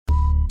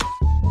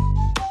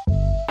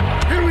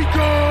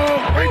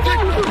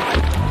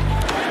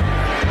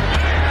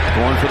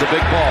Going for the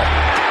big ball.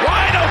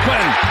 Wide open.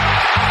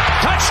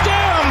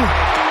 Touchdown.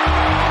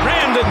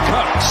 Brandon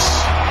Cooks.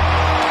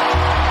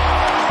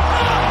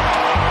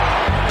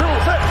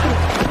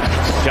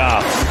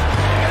 Goff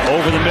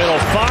over the middle.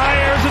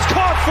 Fires. It's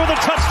caught for the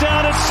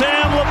touchdown. It's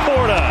Sam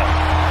Laporta.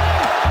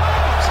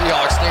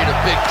 Seahawks need a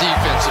big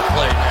defensive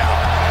play now.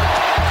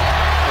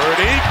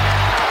 Purdy.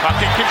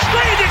 Pocket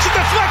constrained. It's a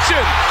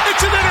deflection.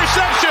 It's an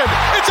interception.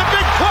 It's a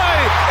big play.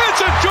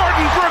 It's a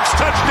Jordan Brooks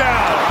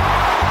touchdown.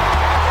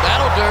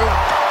 That'll do.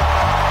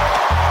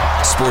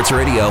 Sports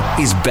Radio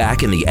is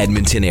back in the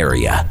Edmonton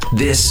area.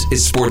 This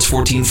is Sports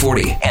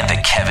 1440 and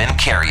the Kevin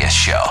Karius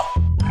Show.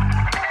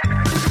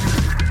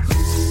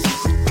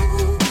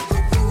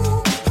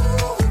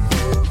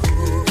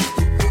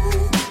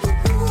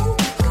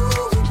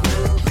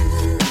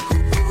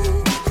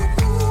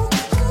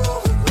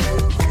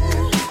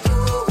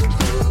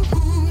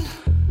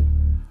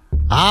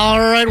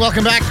 All right,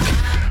 welcome back.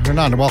 Or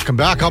not welcome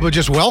back. How about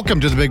just welcome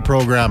to the big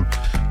program?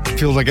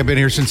 Feels like I've been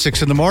here since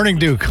 6 in the morning,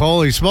 Duke.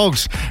 Holy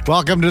smokes.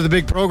 Welcome to the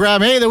big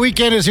program. Hey, the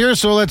weekend is here,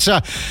 so let's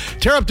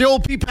tear up the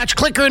old pea-patch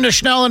clicker into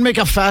Schnell and make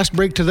a fast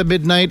break to the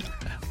midnight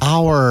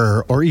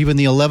hour, or even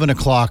the 11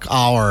 o'clock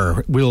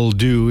hour will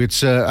do.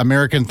 It's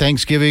American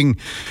Thanksgiving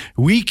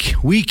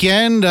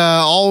weekend.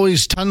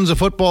 Always tons of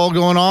football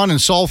going on in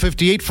Sol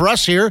 58 for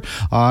us here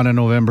on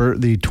November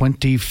the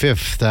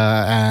 25th.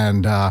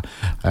 And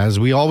as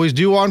we always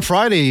do on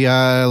Friday,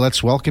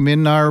 let's welcome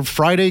in our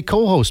Friday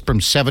co-host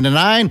from 7 to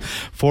 9,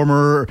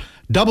 former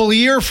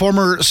double-year,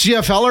 former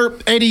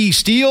CFLer Eddie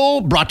Steele,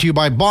 brought to you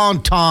by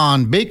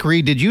Bonton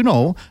Bakery. Did you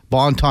know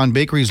Bonton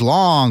Bakery's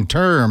long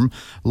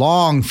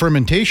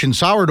fermentation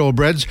sourdough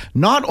breads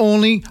not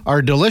only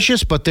are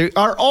delicious, but they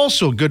are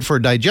also good for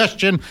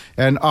digestion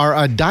and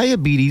are a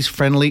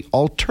diabetes-friendly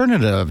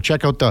alternative.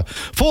 Check out the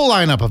full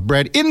lineup of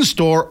bread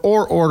in-store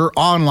or order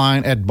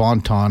online at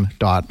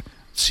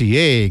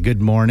bonton.ca.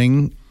 Good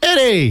morning,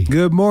 Eddie.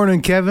 Good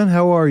morning, Kevin.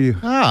 How are you?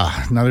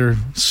 Another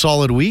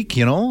solid week,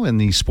 in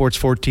the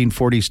Sports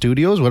 1440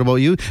 studios. What about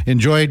you?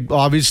 Enjoyed,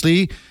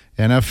 obviously,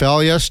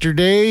 NFL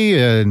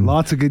yesterday. And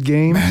lots of good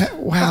games.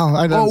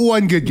 Well,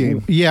 one good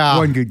game. Yeah.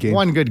 One good game.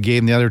 One good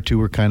game. The other two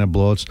were kind of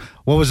blowouts.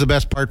 What was the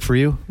best part for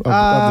you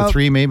of the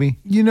three, maybe?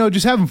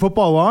 Just having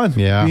football on.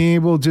 Yeah. Being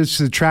able just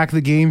to track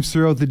the games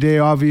throughout the day.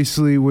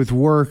 Obviously, with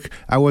work,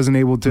 I wasn't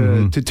able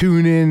to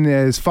tune in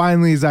as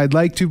finely as I'd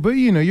like to. But,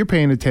 you're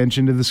paying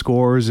attention to the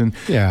scores and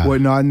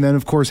whatnot. And then,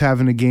 of course,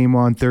 having a game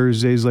on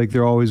Thursdays like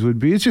there always would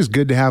be. It's just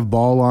good to have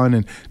ball on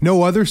and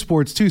no other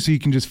sports, too, so you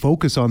can just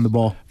focus on the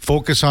ball.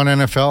 Focus on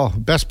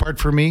NFL. Best part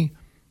for me,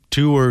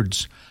 2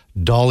 words.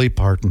 Dolly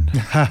Parton.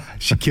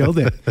 She killed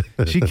it.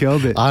 She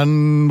killed it.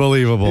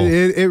 Unbelievable.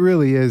 It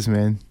really is,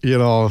 man.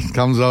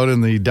 Comes out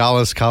in the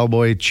Dallas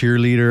Cowboy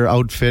cheerleader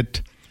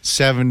outfit.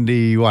 7,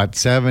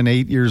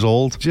 8 years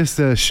old. Just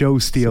a show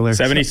stealer.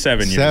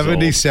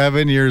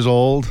 77 years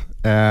old.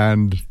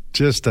 And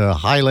just a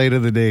highlight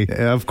of the day.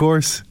 Yeah, of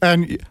course.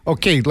 And,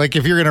 okay, like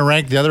if you're going to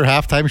rank the other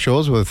halftime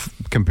shows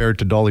compared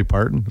to Dolly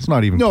Parton, it's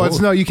not even close. No, it's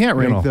not. You can't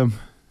rank them.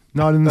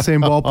 Not in the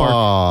same ballpark.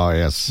 Oh,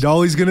 yes.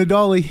 Dolly's going to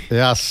dolly.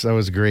 Yes, that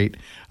was great.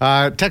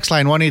 Text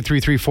line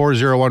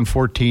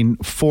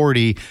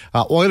 1-833-401-1440.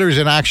 Oilers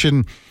in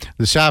action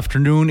this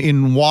afternoon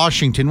in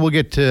Washington. We'll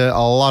get to a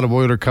lot of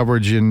Oiler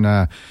coverage in,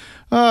 a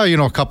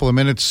couple of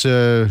minutes,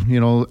 as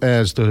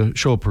the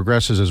show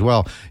progresses as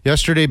well.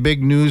 Yesterday,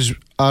 big news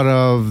out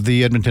of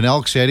the Edmonton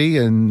Elks, Eddie,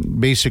 and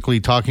basically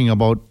talking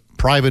about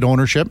private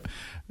ownership.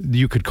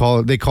 They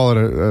call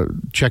it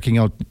checking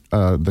out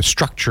the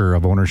structure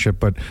of ownership,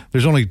 but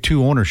there's only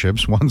 2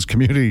 ownerships. One's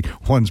community,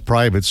 one's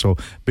private. So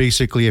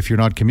basically, if you're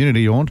not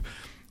community owned,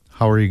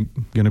 how are you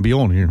going to be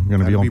owned? You're going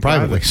to be owned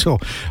privately. So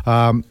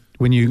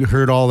when you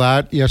heard all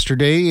that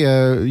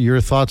yesterday, your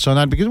thoughts on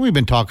that? Because we've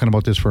been talking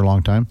about this for a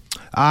long time.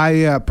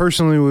 I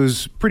personally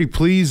was pretty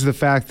pleased the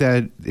fact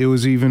that it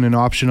was even an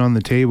option on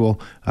the table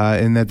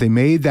and that they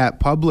made that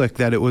public,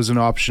 that it was an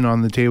option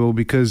on the table,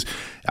 because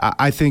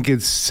I think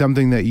it's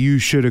something that you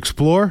should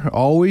explore,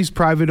 always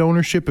private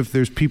ownership, if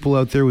there's people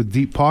out there with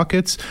deep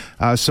pockets.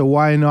 So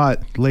why not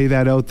lay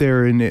that out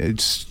there and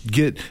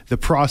get the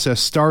process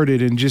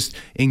started and just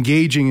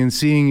engaging and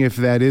seeing if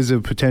that is a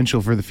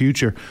potential for the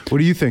future. What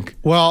do you think?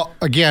 Well,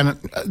 again,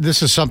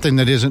 this is something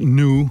that isn't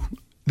new.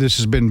 This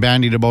has been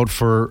bandied about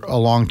for a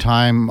long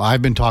time.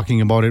 I've been talking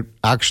about it,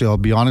 actually, I'll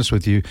be honest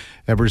with you,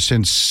 ever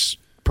since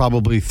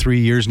probably 3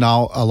 years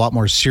now, a lot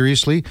more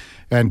seriously.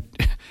 And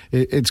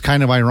it's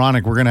kind of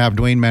ironic. We're going to have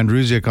Dwayne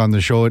Mandrusiak on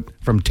the show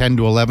from 10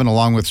 to 11,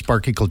 along with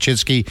Sparky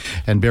Kolchitsky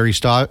and Barry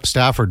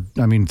Stafford.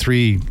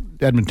 3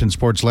 Edmonton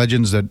sports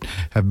legends that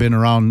have been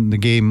around the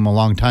game a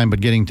long time, but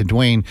getting to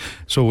Dwayne.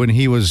 So when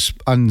he was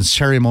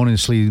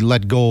unceremoniously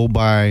let go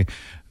by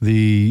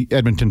the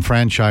Edmonton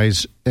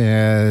franchise,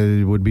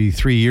 it would be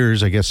 3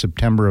 years, I guess,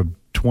 September of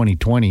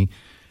 2020.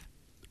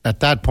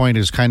 At that point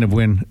is kind of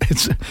when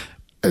it's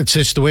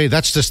just the way,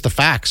 that's just the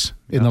facts.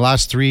 In the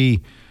last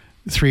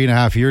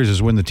 3.5 years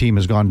is when the team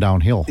has gone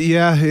downhill.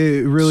 Yeah,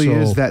 it really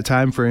is that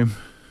time frame.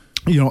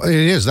 It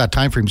is that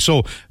time frame.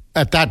 So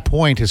at that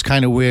point is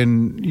kind of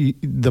when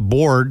the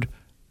board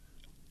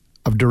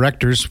of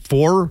directors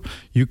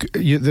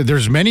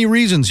there's many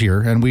reasons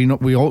here, and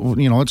we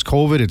all, it's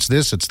COVID, it's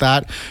this, it's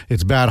that,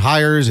 it's bad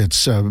hires,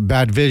 it's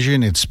bad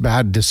vision, it's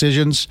bad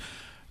decisions.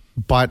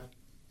 But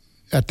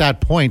at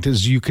that point,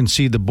 as you can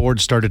see, the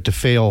board started to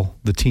fail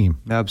the team.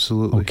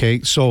 Absolutely.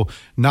 Okay, so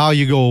now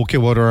you go, okay,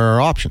 what are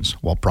our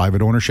options? Well,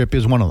 private ownership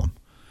is one of them.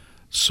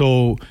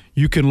 So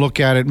you can look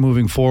at it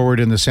moving forward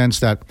in the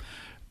sense that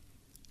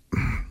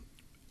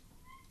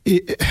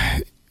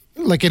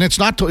and it's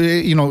not,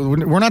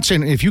 we're not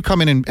saying if you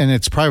come in and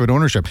it's private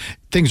ownership,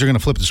 things are going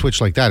to flip the switch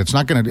like that. It's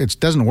not going to, it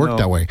doesn't work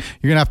that way.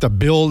 You're going to have to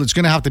build, it's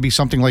going to have to be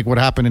something like what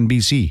happened in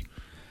BC.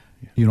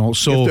 So you have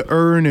to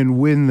earn and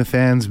win the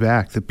fans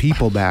back, the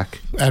people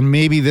back. And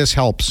maybe this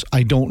helps.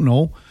 I don't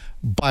know,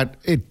 but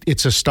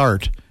it's a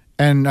start.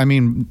 And I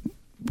mean,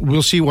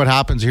 we'll see what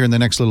happens here in the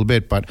next little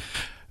bit. But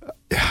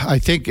I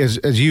think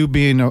as you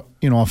being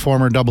a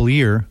former double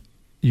year,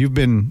 you've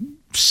been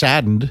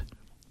saddened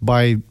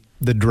by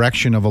the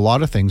direction of a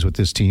lot of things with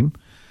this team.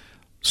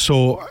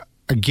 So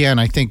again,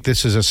 I think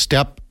this is a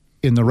step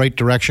in the right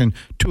direction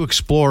to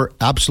explore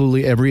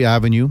absolutely every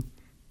avenue,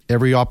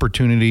 every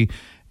opportunity,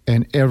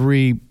 and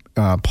every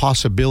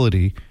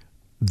possibility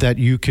that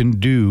you can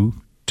do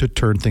to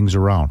turn things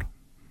around.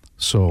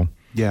 So,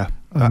 yeah,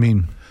 I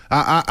mean,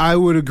 I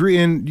would agree,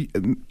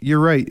 and you're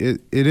right. It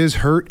is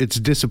hurt. It's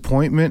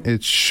disappointment.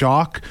 It's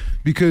shock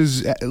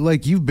because,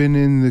 like, you've been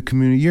in the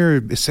community. You're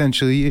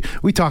essentially,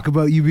 we talk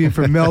about you being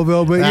from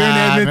Melville, but you're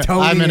an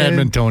Edmontonian. I'm an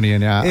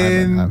Edmontonian, yeah.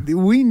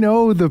 And we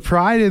know the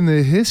pride and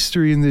the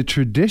history and the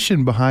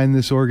tradition behind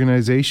this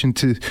organization.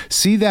 To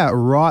see that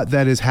rot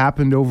that has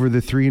happened over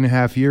the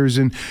 3.5 years,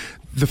 and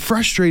the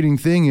frustrating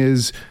thing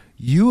is,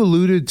 you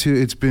alluded to,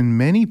 it's been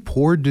many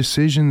poor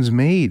decisions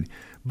made.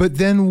 But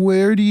then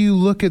where do you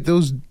look at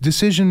those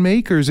decision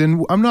makers?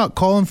 And I'm not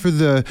calling for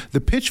the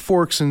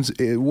pitchforks and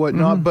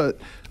whatnot, but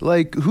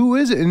like, who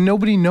is it? And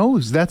nobody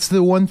knows. That's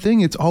the one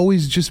thing. It's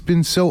always just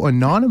been so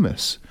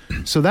anonymous.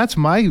 So that's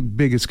my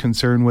biggest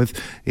concern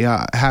with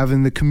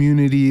having the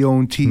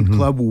community-owned team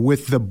club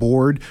with the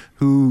board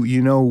who,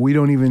 we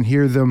don't even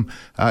hear them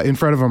in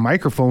front of a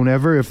microphone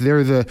ever if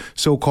they're the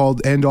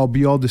so-called end-all,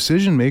 be-all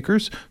decision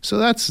makers. So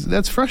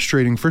that's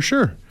frustrating for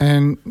sure.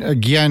 And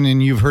again,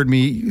 and you've heard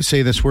me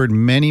say this word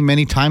many,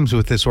 many times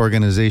with this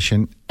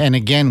organization, and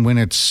again, when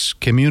it's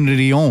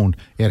community-owned,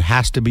 it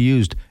has to be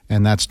used,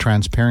 and that's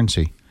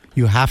transparency.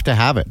 You have to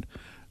have it.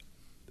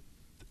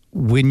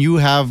 When you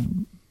have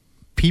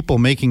people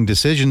making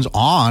decisions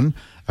on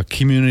a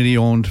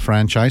community-owned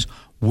franchise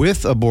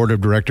with a board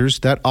of directors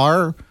that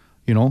are,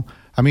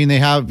 they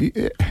have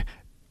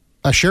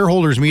a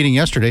shareholders meeting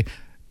yesterday.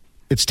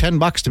 It's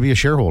 $10 to be a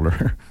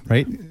shareholder,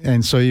 right?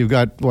 And so you've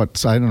got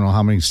I don't know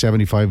how many,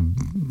 75,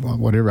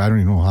 whatever. I don't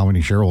even know how many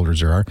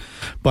shareholders there are,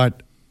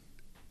 but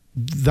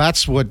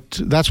that's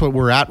what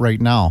we're at right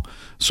now.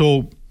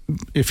 So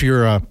if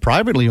you're a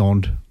privately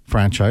owned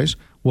franchise,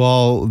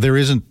 well, there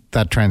isn't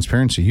that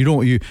transparency.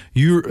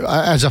 You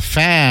as a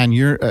fan,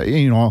 you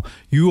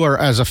are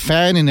as a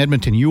fan in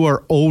Edmonton, you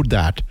are owed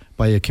that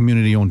by a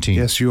community-owned team.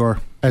 Yes, you are.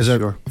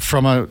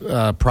 From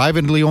a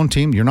privately owned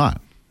team, you're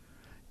not.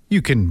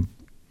 You can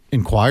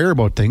inquire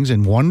about things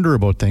and wonder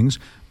about things,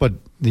 but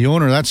the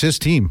owner, that's his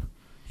team.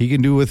 He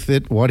can do with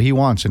it what he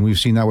wants, and we've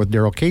seen that with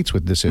Daryl Cates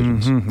with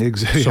decisions.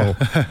 Exactly. So,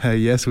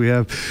 yes, we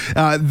have.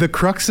 The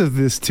crux of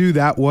this too,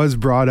 that was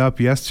brought up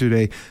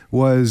yesterday,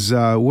 was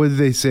what did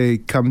they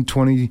say?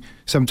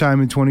 Sometime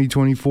in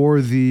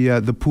 2024,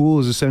 the pool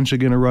is essentially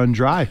going to run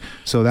dry.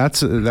 So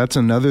that's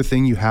another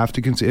thing you have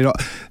to consider.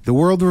 The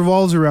world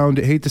revolves around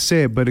it. Hate to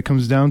say it, but it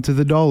comes down to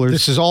the dollars.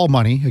 This is all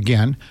money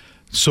again.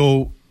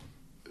 So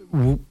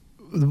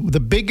the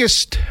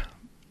biggest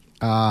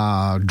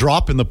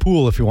drop in the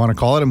pool, if you want to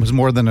call it was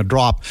more than a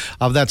drop,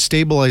 of that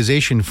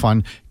stabilization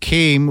fund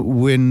came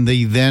when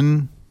the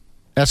then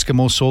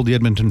Eskimos sold the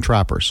Edmonton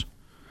Trappers.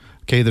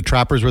 Okay, the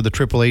Trappers were the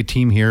AAA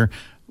team here.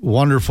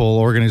 Wonderful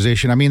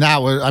organization. Won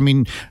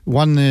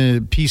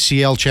the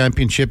PCL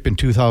championship in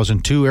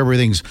 2002.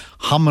 Everything's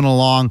humming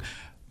along,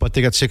 but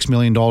they got $6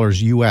 million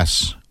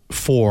US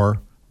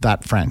for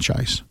that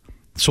franchise.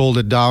 Sold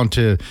it down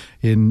to,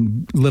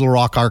 in Little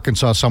Rock,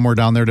 Arkansas, somewhere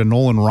down there, to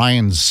Nolan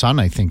Ryan's son,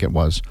 I think it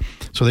was.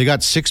 So they got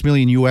 $6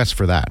 million US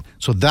for that.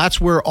 So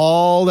that's where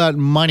all that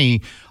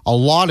money, a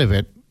lot of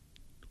it,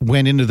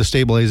 went into the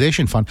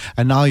stabilization fund,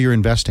 and now you're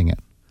investing it.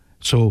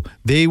 So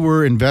they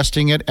were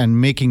investing it and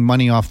making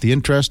money off the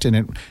interest,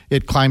 and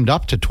it climbed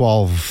up to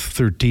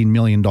 $12-13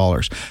 million.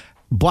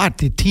 But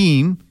the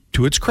team,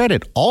 to its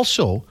credit,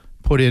 also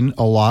put in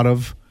a lot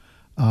of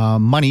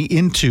money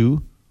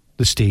into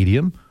the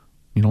stadium.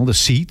 The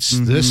seats,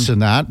 this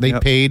and that. They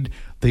paid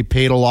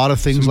a lot of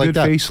things like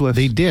that. Facelifts.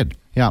 They did.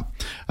 Yeah.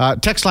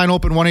 Text line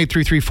open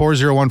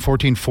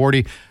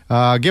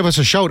 1-833-401-1440. Give us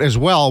a shout as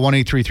well,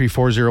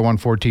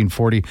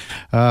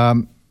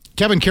 1-833-401-1440.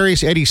 Kevin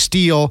Karius, Eddie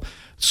Steele.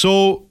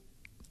 So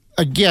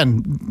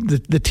again,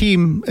 the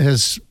team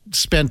has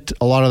spent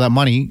a lot of that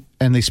money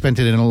and they spent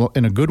it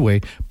in a good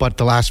way. But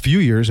the last few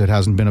years, it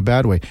hasn't been a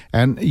bad way.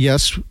 And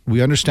yes,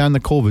 we understand the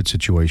COVID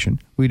situation.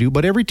 We do,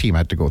 but every team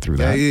had to go through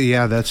that.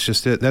 Yeah, that's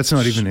just it. That's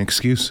not even an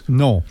excuse.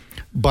 No,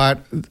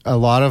 but a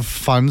lot of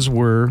funds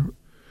were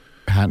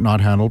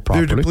not handled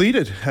properly. They're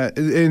depleted,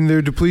 and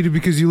they're depleted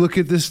because you look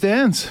at the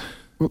stands.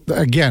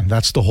 Again,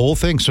 that's the whole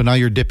thing. So now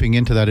you're dipping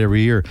into that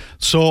every year.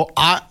 So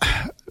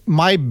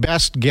my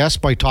best guess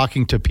by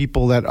talking to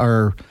people that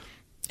are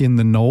in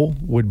the know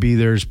would be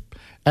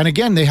and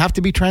again, they have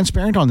to be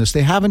transparent on this.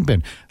 They haven't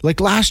been. Like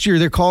last year,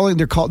 they called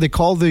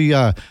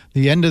the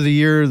end of the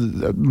year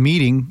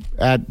meeting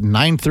at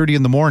 9:30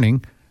 in the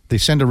morning. They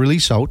send a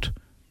release out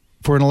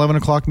for an 11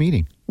 o'clock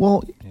meeting.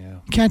 Well,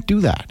 you can't do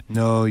that.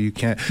 No, you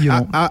can't.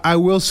 I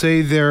will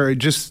say there,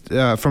 just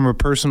from a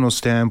personal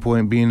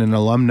standpoint, being an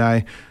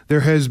alumni,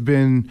 there has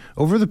been,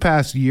 over the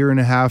past year and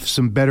a half,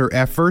 some better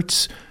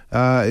efforts,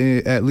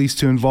 at least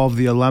to involve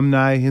the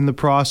alumni in the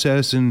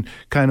process and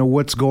kind of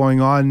what's going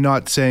on.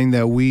 Not saying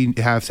that we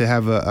have to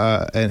have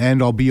an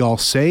end-all be-all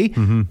say,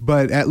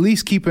 but at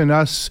least keeping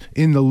us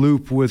in the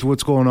loop with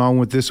what's going on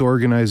with this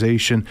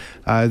organization.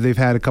 They've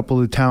had a couple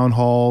of town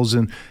halls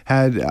and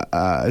had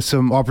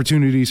some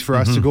opportunities for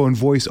us to go and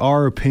voice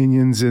our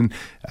opinions. And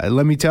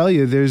let me tell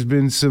you, there's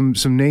been some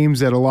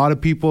names that a lot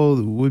of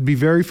people would be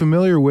very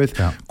familiar with,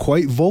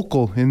 quite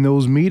vocal in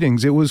those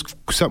meetings. It was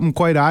something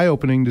quite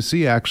eye-opening to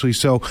see, actually.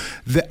 So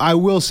I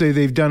will say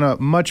they've done a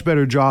much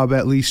better job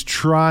at least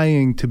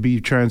trying to be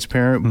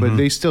transparent, but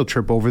they still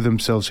trip over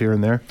themselves here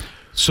and there.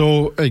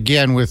 So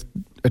again, with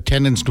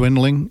attendance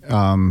dwindling,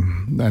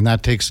 and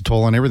that takes a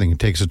toll on everything. It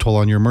takes a toll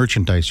on your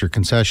merchandise, your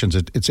concessions.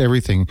 It's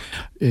everything.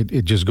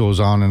 It just goes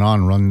on and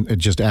on. It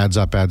just adds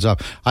up.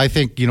 I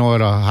think,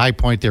 at a high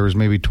point there was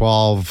maybe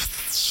 12,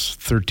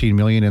 13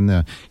 million in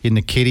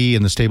the kitty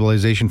and the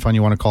stabilization fund,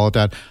 you want to call it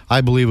that. I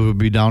believe it would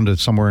be down to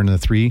somewhere in the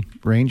 3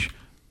 range.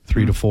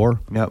 3 to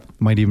 4. Yep.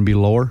 Might even be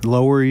lower.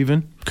 Lower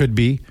even. Could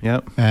be.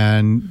 Yep.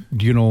 And,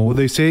 well,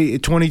 they say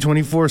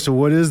 2024, so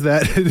what is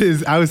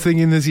that? I was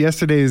thinking this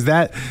yesterday. Is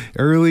that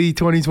early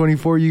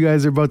 2024 you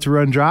guys are about to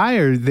run dry,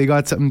 or they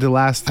got something to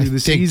last through the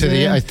season?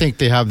 I think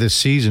they have this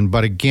season.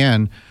 But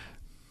again,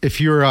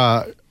 if you're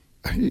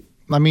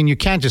you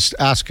can't just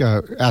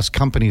ask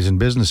companies and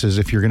businesses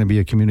if you're going to be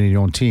a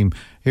community-owned team,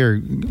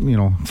 here,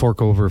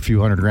 fork over a few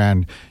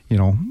 $100,000,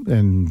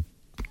 and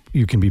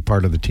you can be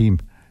part of the team.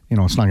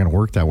 It's not going to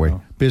work that way.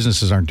 No.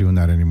 Businesses aren't doing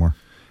that anymore.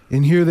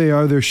 And here they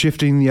are, they're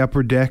shifting the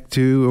upper deck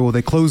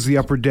they closed the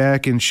upper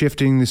deck and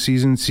shifting the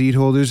season seat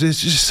holders.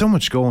 There's just so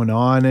much going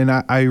on, and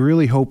I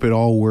really hope it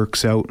all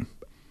works out.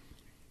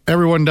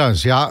 Everyone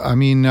does, yeah. I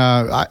mean,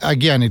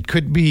 again, it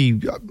could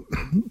be,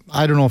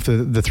 I don't know if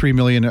the 3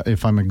 million,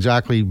 if I'm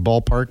exactly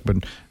ballpark,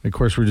 but of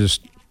course we're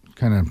just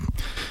kind of...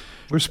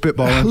 We're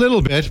spitballing. A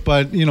little bit,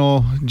 but,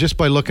 just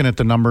by looking at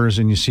the numbers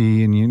and you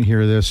see and you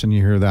hear this and you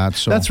hear that.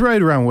 So that's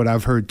right around what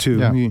I've heard, too.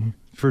 Yeah.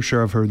 For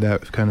sure, I've heard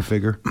that kind of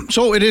figure.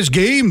 So it is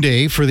game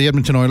day for the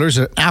Edmonton Oilers,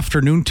 an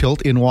afternoon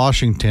tilt in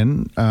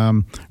Washington.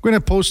 We're going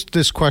to post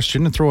this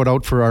question and throw it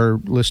out for our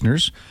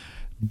listeners.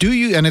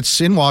 And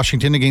it's in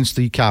Washington against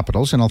the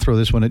Capitals, and I'll throw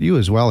this one at you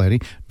as well,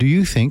 Eddie. Do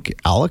you think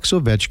Alex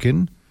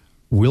Ovechkin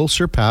will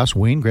surpass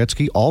Wayne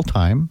Gretzky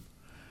all-time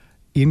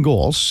in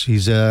goals?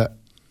 He's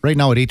right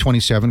now at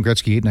 827,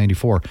 Gretzky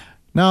 894.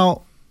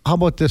 Now, how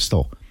about this,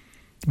 though?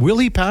 Will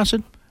he pass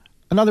it?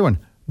 Another one.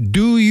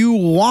 Do you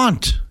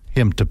want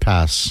him to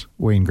pass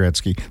Wayne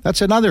Gretzky? That's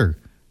another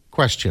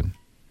question.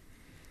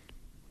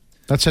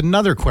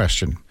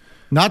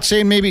 Not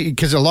saying maybe,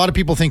 because a lot of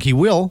people think he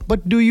will,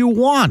 but do you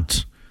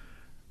want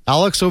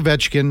Alex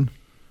Ovechkin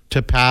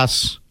to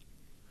pass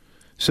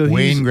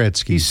Wayne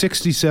Gretzky? He's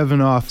 67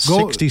 off.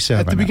 67.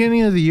 At the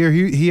beginning of the year,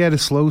 he had a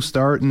slow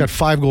start. And got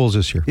 5 goals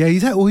this year. Yeah,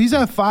 he's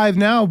at 5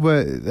 now,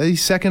 but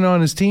he's second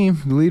on his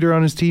team. The leader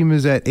on his team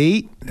is at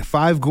 8,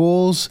 5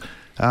 goals.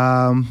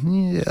 They're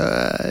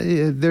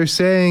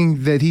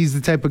saying that he's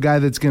the type of guy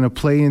that's going to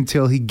play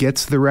until he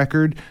gets the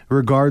record,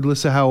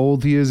 regardless of how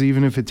old he is,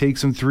 even if it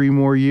takes him 3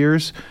 more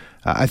years.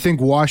 I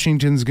think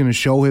Washington's going to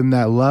show him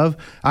that love.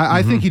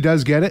 I think he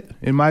does get it,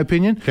 in my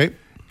opinion. Okay.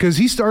 Because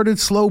he started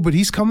slow, but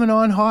he's coming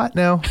on hot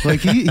now.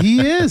 Like he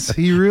is.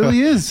 He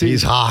really is.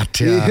 He's hot.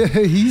 Yeah.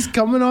 He's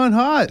coming on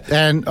hot.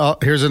 And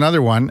here's another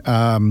one.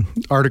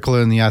 Article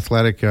in The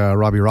Athletic,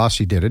 Robbie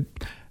Rossi did it.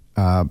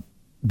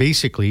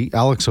 Basically,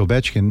 Alex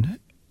Ovechkin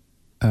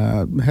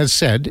has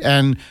said,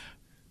 and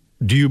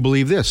do you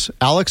believe this?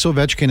 Alex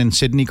Ovechkin and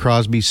Sidney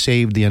Crosby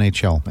saved the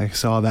NHL. I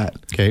saw that.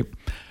 Okay.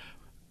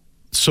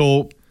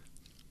 So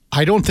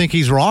I don't think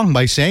he's wrong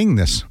by saying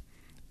this.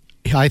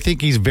 I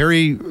think he's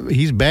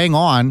bang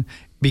on,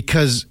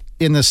 because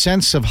in the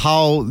sense of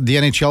how the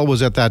NHL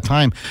was at that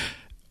time,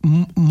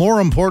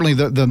 more importantly,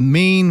 the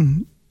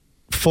main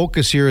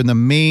focus here and the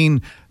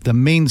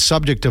main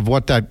subject of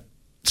what that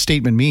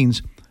statement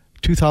means,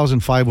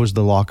 2005 was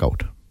the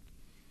lockout.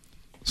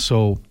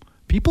 So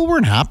people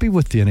weren't happy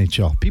with the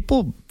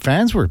NHL.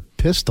 Fans were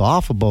pissed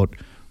off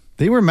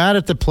they were mad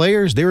at the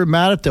players. They were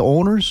mad at the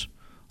owners.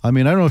 I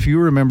mean, I don't know if you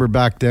remember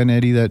back then,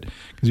 Eddie, that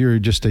because you were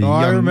just a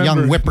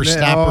young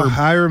whippersnapper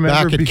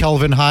back at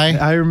Kelvin High.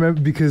 I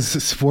remember because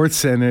Sports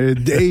Center,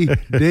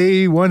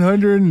 day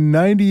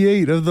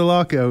 198 of the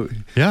lockout.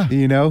 Yeah.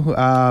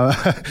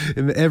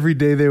 And every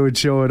day they would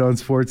show it on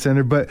Sports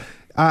Center. But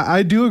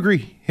I do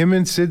agree. Him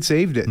and Sid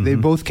saved it. Mm-hmm. They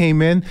both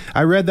came in.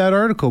 I read that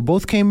article.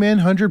 Both came in,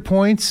 100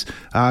 points,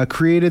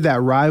 created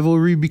that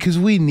rivalry because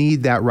we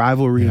need that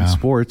rivalry in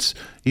sports.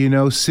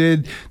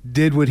 Sid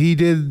did what he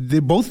did.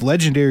 They're both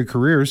legendary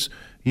careers.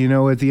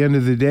 At the end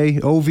of the day,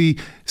 Ovi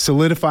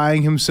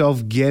solidifying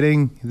himself,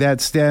 getting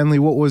that Stanley.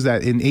 What was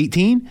that, in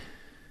 18?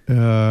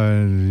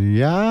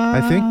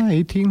 I think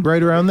 18,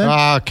 right around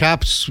there.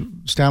 Caps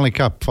Stanley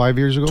Cup 5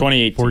 years ago.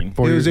 2018. It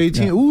was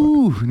 18. Yeah.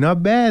 Ooh,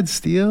 not bad,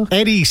 Steele.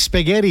 Eddie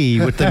Spaghetti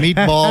with the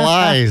meatball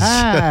eyes.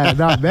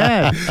 Not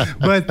bad.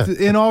 But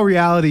in all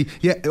reality,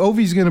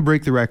 Ovi's going to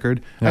break the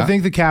record. Yeah. I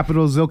think the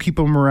Capitals, they'll keep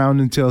him around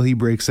until he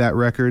breaks that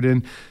record.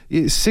 And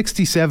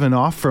 67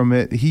 off from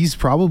it, he's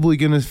probably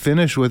going to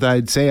finish with,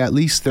 I'd say, at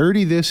least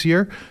 30 this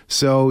year.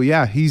 So,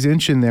 he's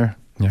inching there.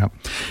 Yeah.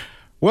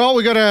 Well,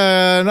 we got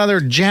another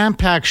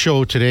jam-packed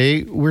show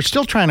today. We're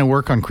still trying to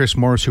work on Chris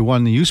Morris, who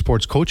won the U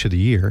Sports Coach of the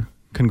Year.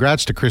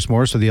 Congrats to Chris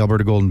Morris of the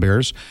Alberta Golden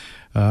Bears.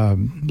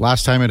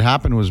 Last time it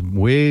happened was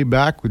way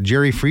back with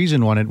Jerry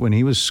Friesen won it when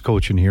he was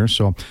coaching here.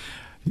 So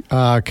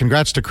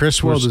congrats to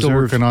Chris. We're still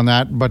working on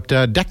that. But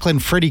Declan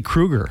Freddy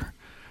Kruger.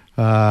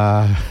 What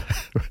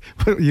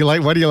are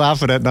you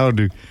laughing at now,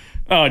 dude?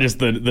 Oh, just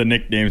the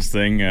nicknames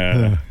thing.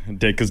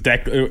 Because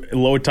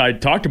Low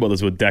Tide talked about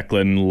this with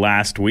Declan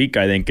last week,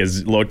 I think,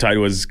 as Low Tide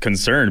was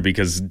concerned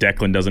because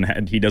Declan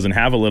doesn't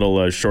have a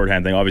little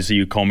shorthand thing. Obviously,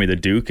 you call me the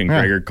Duke, and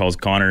Gregor calls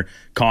Connor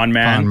Con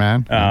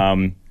Man.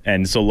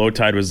 And so Low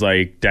Tide was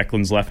like,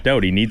 Declan's left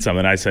out. He needs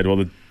something. I said,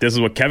 well, this is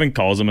what Kevin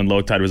calls him. And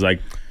Low Tide was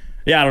like,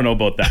 yeah, I don't know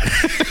about that.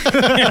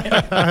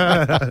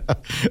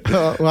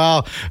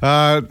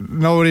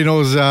 Nobody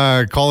knows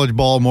college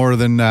ball more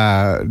than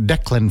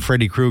Declan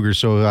Freddy Kruger,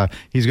 so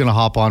he's going to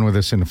hop on with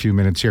us in a few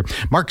minutes here.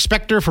 Mark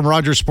Spector from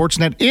Rogers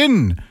Sportsnet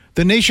in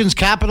the nation's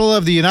capital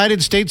of the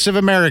United States of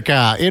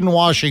America, in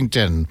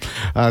Washington.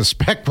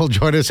 Spec will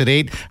join us at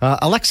 8.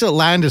 Alexa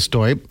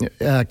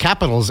Landestoy,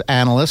 Capitals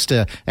analyst,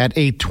 at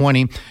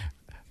 8:20.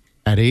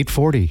 At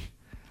 8:40.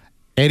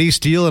 Eddie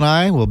Steele and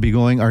I will be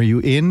going, are you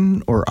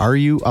in or are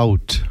you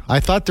out?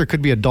 I thought there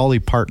could be a Dolly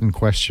Parton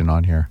question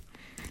on here.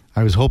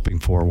 I was hoping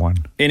for one.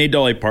 Any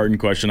Dolly Parton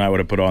question I would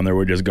have put on there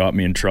would just got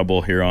me in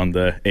trouble here on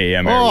the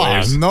AM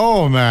airwaves. Oh,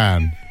 no,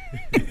 man.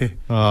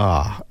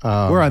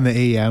 We're on the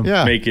AM.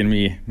 Yeah. Making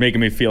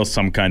me feel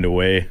some kind of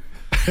way.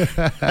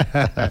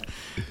 At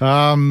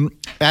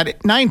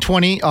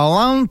 9:20,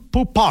 Alain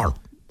Poupard,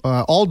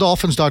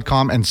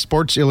 alldolphins.com and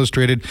Sports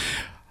Illustrated.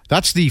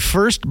 That's the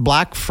first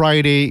Black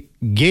Friday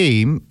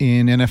game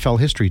in NFL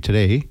history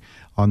today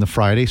on the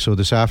Friday. So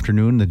this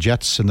afternoon, the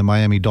Jets and the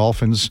Miami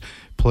Dolphins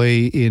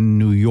play in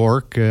New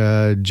York.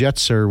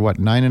 Jets are,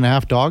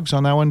 9.5 dogs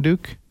on that one,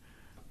 Duke?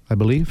 I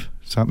believe.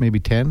 It's not maybe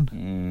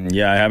 10?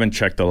 I haven't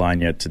checked the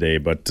line yet today,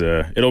 but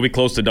it'll be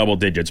close to double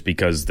digits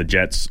because the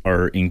Jets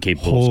are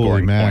incapable of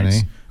scoring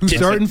points. Who's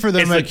starting for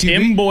them at TV? It's the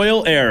Tim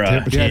Boyle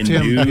era in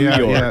New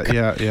York.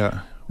 Yeah.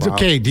 It's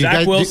okay.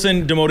 Zach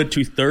Wilson demoted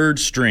to third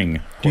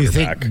string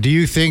quarterback. Do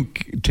you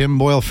think Tim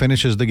Boyle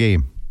finishes the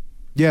game?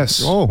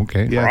 Yes. Oh,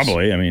 okay. Yes.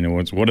 Probably. I mean,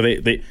 what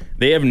do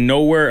they have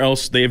nowhere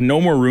else. They have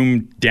no more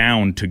room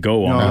down to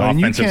go on the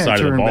offensive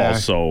side of the ball. Back.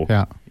 So,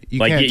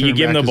 you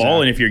give him the ball,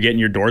 and if you're getting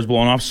your doors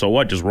blown off, so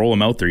what? Just roll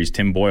him out there. He's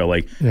Tim Boyle.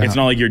 It's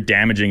not like you're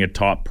damaging a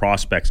top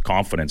prospect's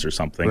confidence or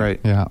something. Right.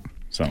 Yeah.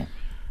 So.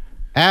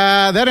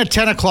 Then at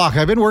 10 o'clock,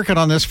 I've been working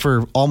on this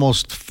for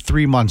almost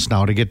 3 months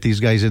now to get these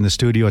guys in the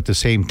studio at the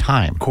same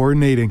time.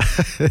 Coordinating.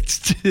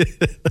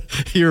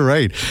 You're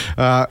right.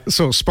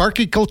 So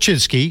Sparky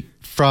Kolchinsky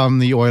from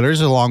the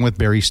Oilers, along with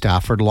Barry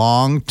Stafford,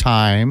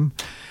 long-time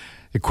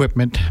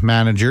equipment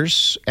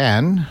managers,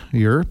 and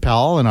your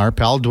pal and our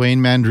pal, Dwayne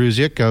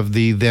Mandrusiak of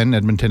the then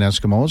Edmonton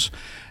Eskimos.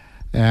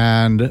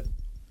 And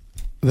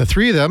the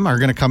three of them are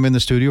going to come in the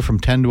studio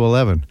from 10 to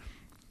 11.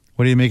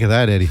 What do you make of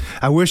that, Eddie?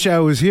 I wish I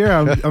was here.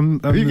 I'm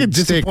you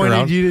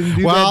disappointed you didn't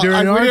do that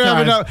during our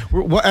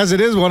time. As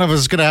it is, one of us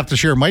is going to have to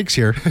share mics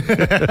here.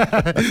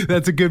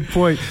 That's a good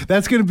point.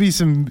 That's going to be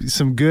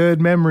some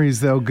good memories,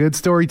 though. Good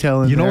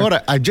storytelling. You know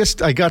what? I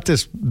got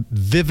this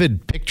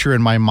vivid picture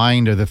in my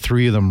mind of the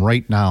three of them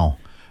right now.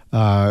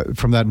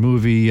 From that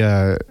movie,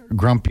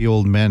 Grumpy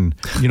Old Men,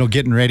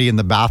 getting ready in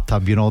the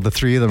bathtub, the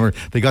three of them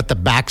they got the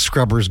back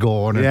scrubbers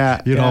going.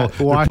 And,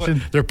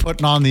 washing. They're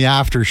putting on the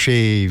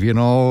aftershave,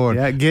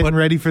 and getting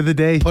ready for the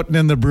day. Putting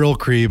in the Brill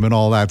cream and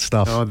all that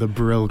stuff. Oh, the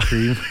Brill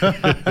cream.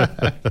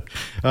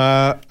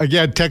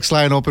 Again, text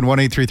line open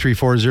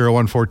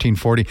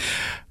 1-833-401-1440.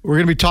 We're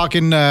going to be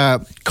talking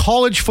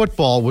college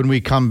football when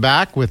we come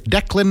back with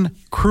Declan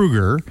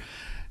Kruger.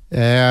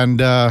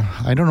 And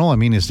I don't know. I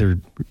mean, is there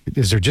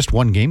just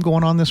one game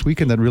going on this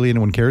weekend that really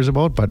anyone cares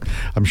about? But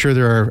I'm sure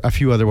there are a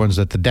few other ones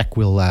that the deck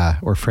will,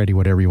 or Freddie,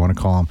 whatever you want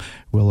to call him,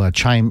 will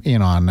chime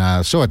in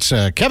on. So it's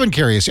Kevin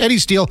Karius, Eddie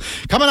Steele.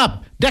 Coming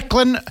up,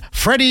 Declan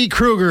Freddie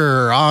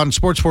Krueger on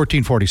Sports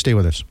 1440. Stay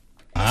with us.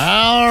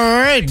 All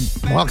right.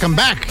 Welcome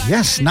back.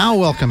 Yes, now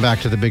welcome back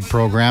to the big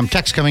program.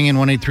 Text coming in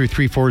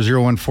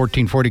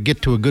 1-833-401-1440.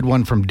 Get to a good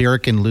one from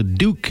Derek and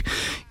Leduc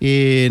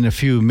in a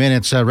few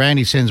minutes.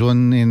 Randy sends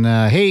one in.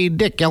 Hey,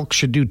 Dick, Elk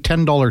should do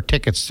 $10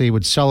 tickets. They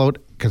would sell out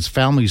because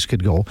families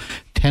could go.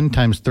 10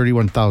 times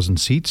 31,000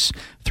 seats,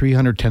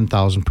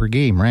 310,000 per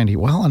game. Randy,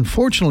 well,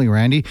 unfortunately,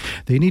 Randy,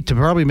 they need to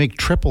probably make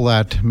triple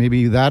that,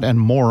 maybe that and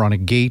more on a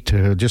gate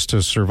just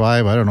to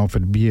survive. I don't know if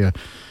it'd be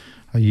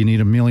you need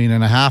 $1.5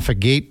 million a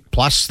gate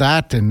plus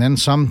that and then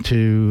some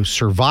to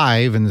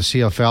survive in the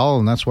CFL,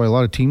 and that's why a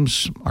lot of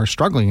teams are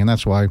struggling, and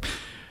that's why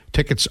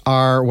tickets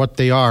are what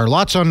they are.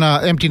 Lots on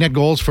empty net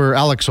goals for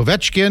Alex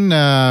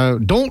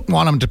Ovechkin. Don't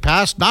want him to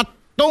pass.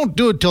 Don't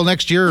do it till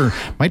next year.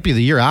 Might be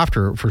the year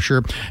after for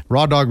sure.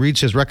 Raw Dog Reed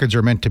says records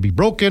are meant to be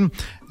broken.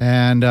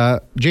 And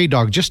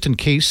J-Dog, just in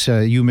case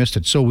you missed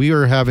it. So we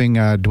are having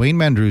Dwayne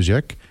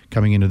Mandrusiak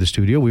coming into the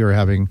studio. We are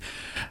having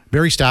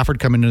Barry Stafford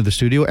coming into the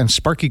studio and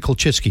Sparky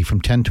Kolchiski from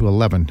 10 to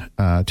 11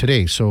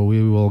 today. So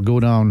we will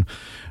go down,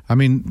 I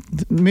mean,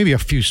 maybe a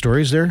few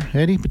stories there,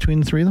 Eddie, between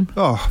the three of them.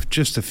 Oh,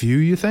 just a few,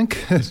 you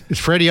think? Is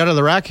Freddie out of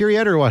the rack here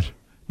yet or what?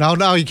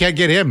 No, you can't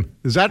get him.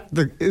 Is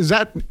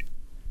that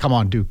come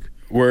on, Duke.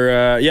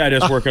 We're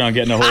just working on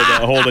getting a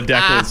hold of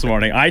Declan this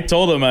morning. I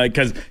told him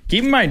because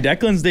keep in mind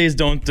Declan's days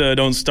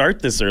don't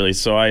start this early.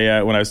 So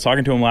when I was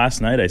talking to him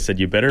last night, I said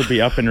you better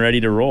be up and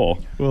ready to roll.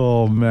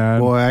 Oh man,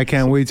 boy, I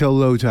can't wait till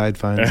Low Tide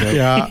finds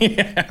out.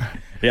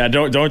 yeah.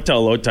 Don't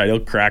tell Low Tide,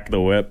 he'll crack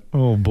the whip.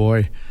 Oh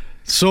boy.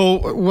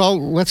 So, well,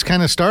 let's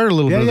kind of start a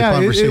little bit of the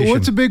conversation.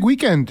 What's a big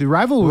weekend?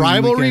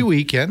 Rivalry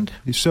weekend.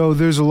 So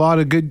there's a lot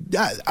of good...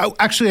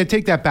 actually, I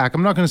take that back.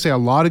 I'm not going to say a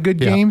lot of good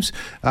games,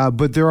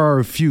 but there are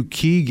a few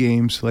key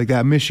games, like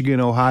that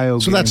Michigan-Ohio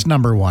game. So that's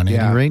number one,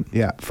 right?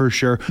 Yeah, for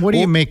sure. What do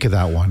you make of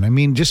that one? I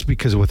mean, just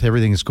because with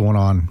everything that's going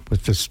on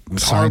with this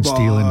sign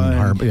stealing and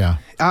Harbaugh, yeah.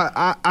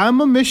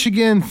 I'm a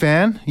Michigan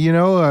fan. You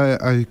know,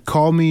 I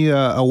call me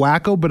a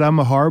wacko, but I'm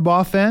a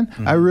Harbaugh fan.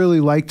 Mm-hmm. I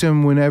really liked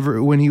him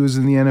when he was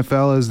in the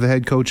NFL as the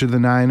head coach of the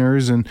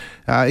Niners, and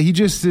he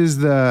just is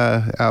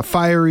the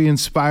fiery,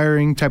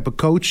 inspiring type of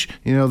coach.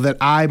 You know that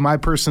my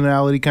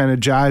personality kind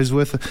of jives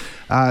with.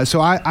 So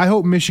I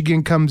hope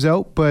Michigan comes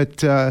out,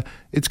 but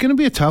it's going to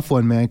be a tough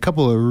one, man. A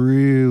couple of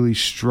really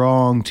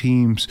strong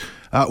teams.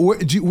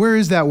 Where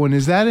is that one?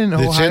 Is that in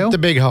Ohio? It's at the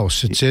Big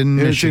House. It's in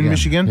Michigan. In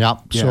Michigan?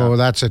 Yep. Yeah. So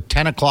that's at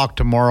 10 o'clock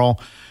tomorrow.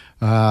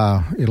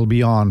 It'll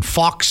be on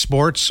Fox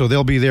Sports, so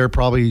they'll be there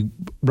probably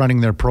running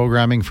their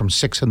programming from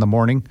 6 in the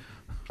morning.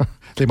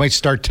 They might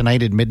start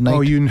tonight at midnight.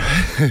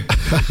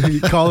 Oh,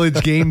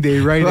 college game day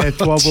right at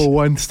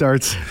 12:01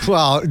 starts.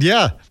 Well,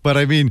 yeah, but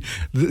I mean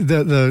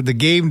the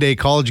game day,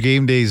 college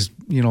game days.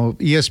 You know,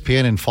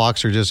 ESPN and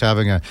Fox are just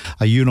having a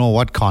you know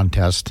what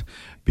contest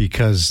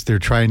because they're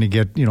trying to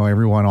get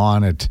everyone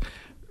on it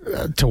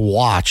to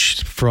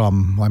watch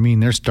from. I mean,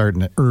 they're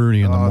starting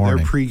early in the morning.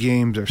 Their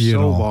pre-games are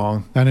so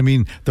long. And I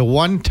mean, the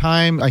one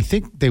time I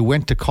think they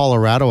went to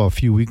Colorado a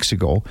few weeks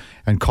ago,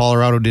 and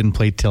Colorado didn't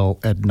play till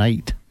at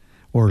night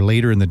or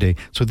later in the day.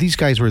 So these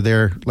guys were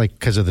there like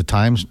because of the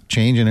times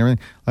change and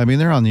everything. I mean,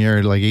 they're on the air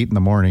at like 8 in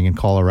the morning in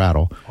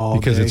Colorado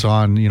because it's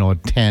on,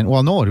 at 10.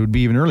 Well, no, it would be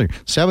even earlier,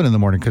 7 in the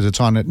morning because it's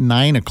on at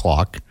 9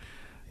 o'clock.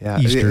 Yeah,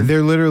 Eastern.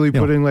 They're literally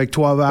putting like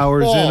 12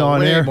 hours in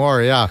on air. Way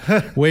more,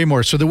 yeah. Way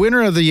more. So the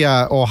winner of the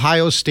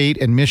Ohio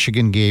State and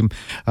Michigan game,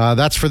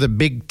 that's for the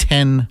Big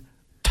Ten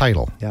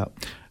title. Yeah.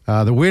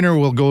 The winner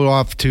will go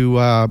off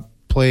to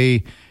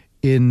play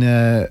in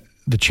the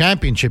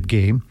championship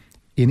game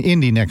in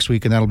Indy next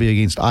week, and that'll be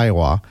against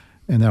Iowa,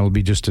 and that'll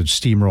be just a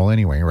steamroll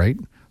anyway, right?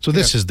 So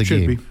this is the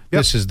game. Yep.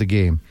 This is the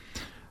game.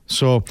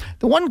 So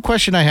the one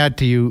question I had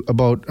to you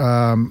about,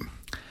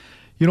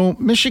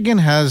 Michigan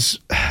has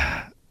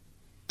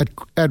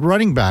at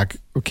running back,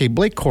 okay,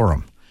 Blake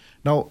Corum.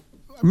 Now,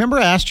 remember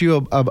I asked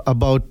you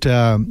about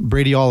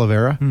Brady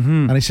Oliveira,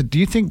 and I said, do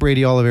you think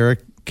Brady Oliveira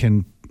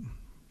can,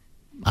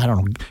 I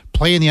don't know,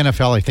 play in the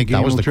NFL? I think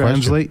that was the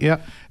question.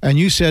 Yeah. And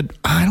you said,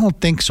 I don't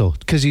think so,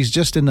 because he's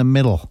just in the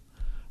middle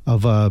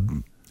of a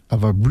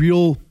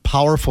real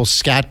powerful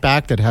scat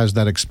back that has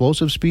that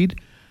explosive speed.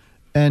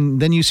 And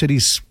then you said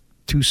he's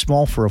too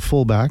small for a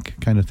fullback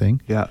kind of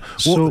thing. Yeah.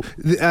 Well,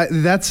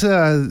 that's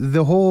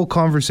the whole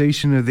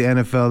conversation of the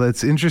NFL.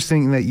 That's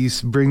interesting that you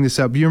bring this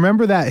up. You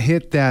remember that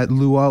hit that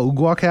Lua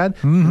Ugwak had?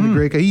 The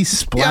great guy? He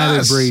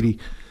splattered Brady.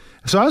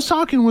 So I was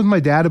talking with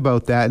my dad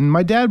about that, and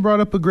my dad brought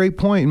up a great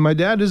point, and my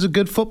dad is a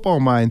good football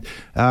mind.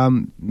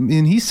 And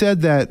he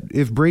said that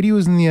if Brady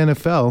was in the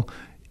NFL,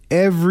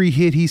 every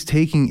hit he's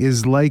taking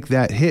is like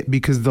that hit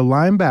because the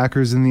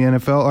linebackers in the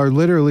NFL are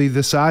literally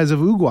the size of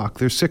Uguak.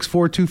 They're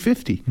 6'4",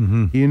 250.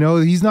 You know,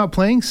 he's not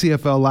playing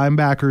CFL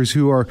linebackers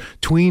who are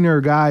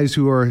tweener guys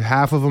who are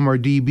half of them are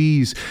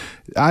DBs.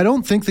 I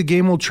don't think the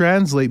game will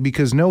translate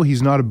because, no,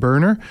 he's not a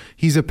burner.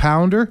 He's a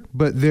pounder,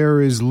 but there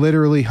is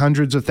literally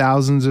hundreds of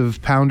thousands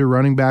of pounder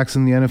running backs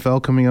in the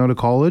NFL coming out of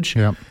college.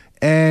 Yep.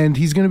 And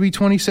he's going to be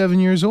 27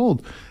 years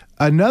old.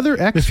 Another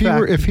X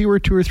factor. If he were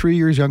 2 or 3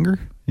 years younger,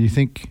 you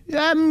think?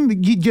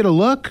 You'd get a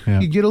look.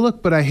 Yeah. You'd get a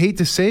look, but I hate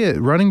to say it.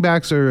 Running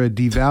backs are a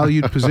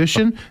devalued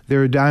position.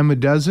 They're a dime a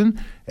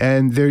dozen,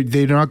 and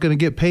they're not going to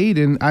get paid.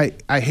 And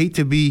I hate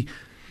to be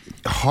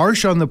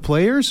harsh on the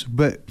players,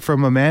 but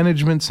from a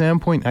management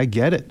standpoint, I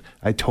get it.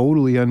 I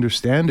totally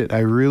understand it. I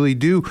really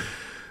do.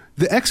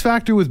 The X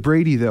factor with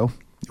Brady, though,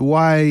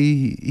 why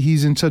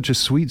he's in such a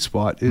sweet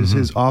spot is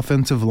his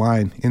offensive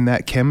line in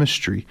that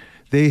chemistry.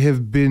 They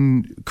have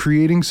been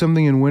creating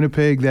something in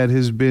Winnipeg that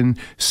has been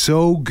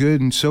so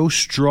good and so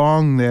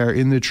strong there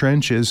in the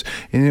trenches.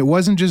 And it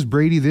wasn't just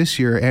Brady this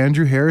year.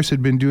 Andrew Harris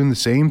had been doing the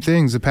same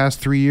things the past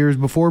 3 years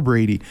before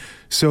Brady.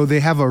 So they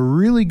have a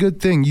really good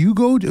thing. You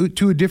go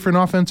to a different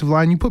offensive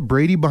line, you put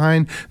Brady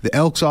behind the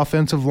Elks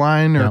offensive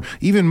line or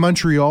even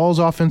Montreal's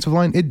offensive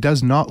line, it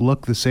does not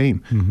look the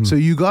same. So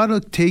you got to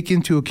take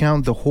into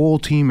account the whole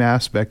team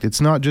aspect. It's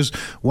not just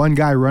one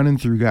guy running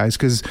through guys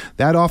because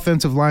that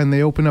offensive line,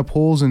 they open up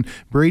holes and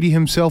Brady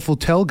himself will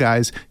tell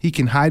guys he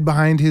can hide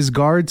behind his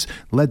guards,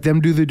 let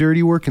them do the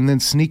dirty work, and then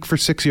sneak for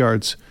 6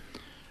 yards.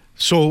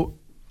 So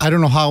I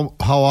don't know how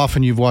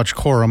often you've watched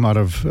Corum out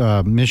of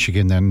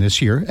Michigan then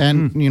this year.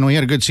 And, you know, he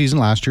had a good season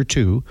last year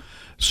too.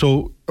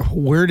 So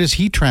where does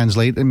he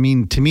translate? I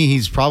mean, to me,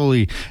 he's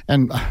probably,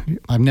 and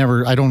I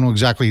don't know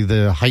exactly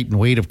the height and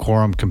weight of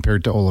Corum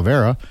compared to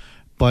Oliveira,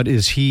 but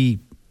is he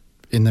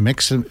in the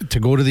mix to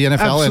go to the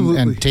NFL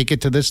and take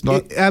it to this?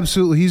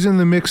 Absolutely. He's in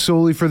the mix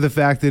solely for the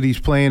fact that he's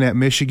playing at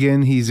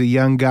Michigan. He's a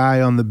young guy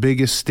on the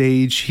biggest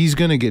stage. He's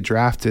going to get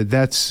drafted.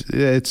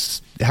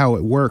 It's how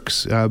it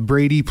works.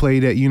 Brady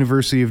played at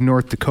University of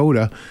North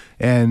Dakota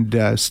and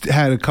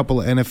had a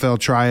couple of NFL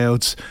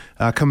tryouts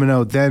coming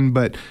out then.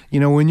 But, you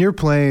know, when you're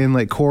playing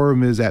like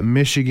Corum is at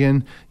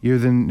Michigan, you're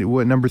the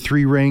number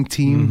 3 ranked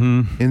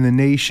team in the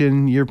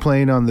nation. You're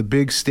playing on the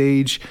big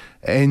stage.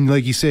 And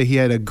like you say, he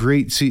had a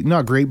great season,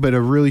 not great, but a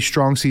really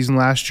strong season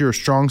last year, a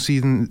strong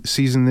season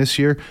this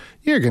year.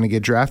 You're going to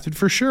get drafted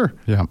for sure.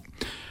 Yeah.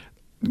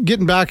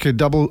 Getting back I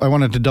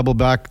wanted to double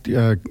back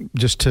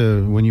just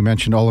to when you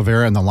mentioned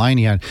Oliveira and the line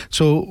he had.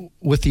 So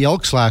with the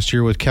Elks last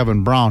year with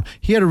Kevin Brown,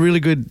 he had a really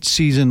good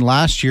season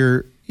last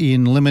year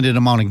in limited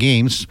amount of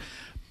games,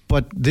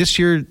 but this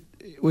year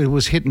it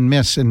was hit and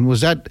miss. And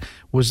was that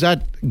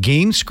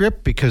game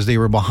script because they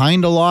were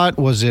behind a lot?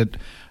 Was it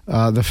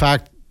the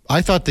fact?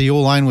 I thought the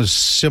O-line was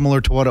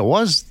similar to what it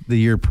was the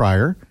year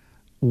prior.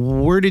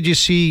 Where did you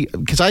see?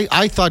 Because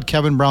I thought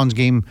Kevin Brown's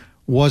game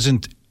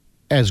wasn't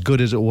as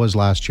good as it was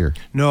last year.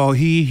 No,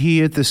 he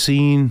hit the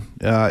scene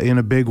in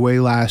a big way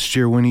last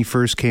year when he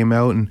first came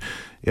out. And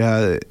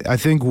I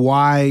think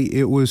why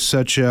it was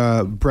such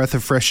a breath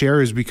of fresh air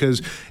is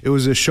because it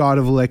was a shot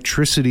of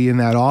electricity in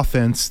that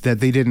offense that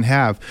they didn't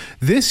have.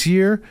 This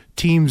year,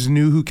 teams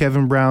knew who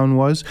Kevin Brown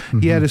was.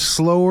 He had a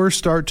slower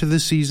start to the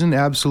season,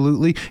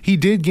 absolutely. He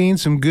did gain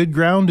some good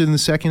ground in the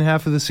second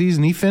half of the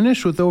season. He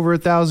finished with over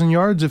 1,000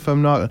 yards, if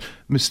I'm not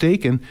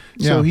mistaken.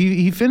 So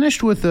he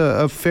finished with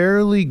a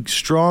fairly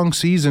strong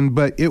season,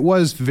 but it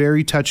was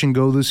very touch and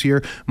go this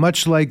year,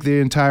 much like the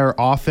entire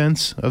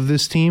offense of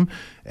this team.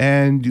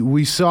 And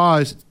we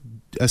saw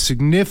a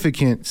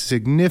significant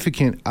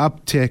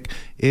uptick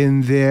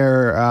in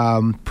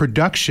their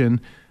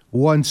production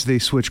once they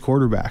switch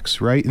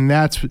quarterbacks, right? And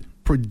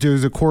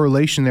there's a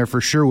correlation there for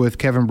sure with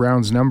Kevin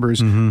Brown's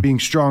numbers being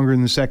stronger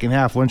in the second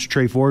half once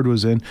Trey Ford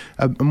was in,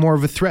 more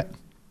of a threat.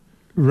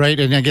 Right,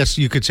 and I guess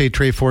you could say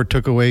Trey Ford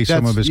took away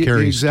some of his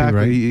carries too,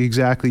 right?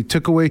 Exactly.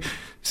 Took away,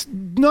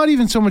 not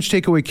even so much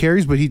take away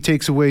carries, but he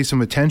takes away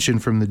some attention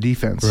from the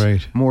defense,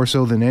 right? More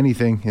so than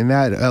anything, and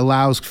that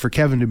allows for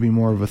Kevin to be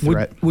more of a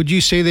threat. Would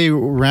you say they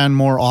ran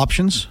more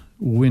options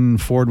when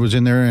Ford was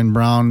in there and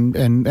Brown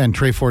and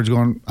Trey Ford's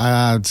going,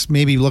 it's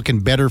maybe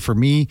looking better for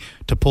me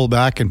to pull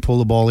back and pull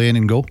the ball in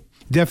and go?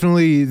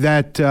 Definitely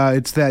that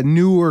it's that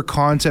newer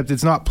concept.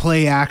 It's not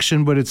play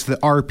action, but it's the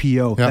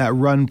RPO, that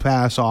run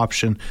pass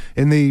option.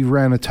 And they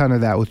ran a ton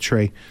of that with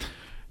Trey.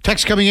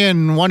 Text coming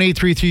in,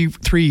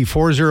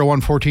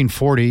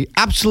 1-833-401-1440.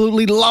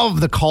 Absolutely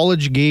love the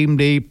college game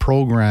day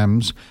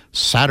programs.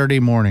 Saturday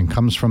morning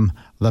comes from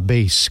the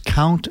base.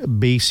 Count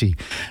Basie.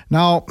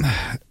 Now,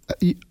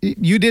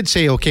 you did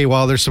say, okay,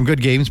 well, there's some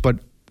good games, but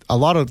a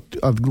lot of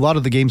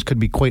the games could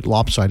be quite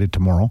lopsided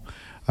tomorrow.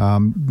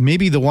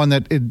 Maybe the one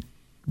that...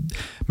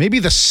 Maybe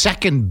the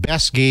second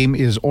best game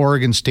is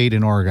Oregon State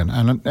in Oregon.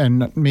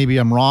 And maybe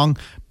I'm wrong,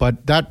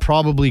 but that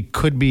probably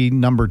could be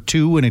number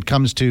 2 when it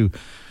comes to,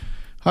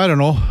 I don't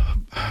know,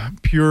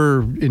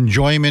 pure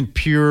enjoyment,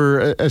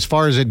 pure as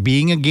far as it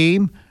being a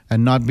game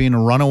and not being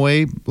a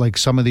runaway like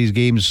some of these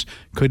games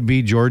could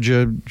be.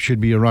 Georgia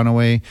should be a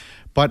runaway.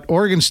 But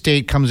Oregon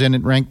State comes in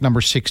at ranked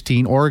number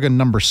 16, Oregon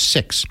number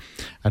 6.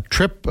 A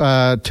trip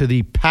to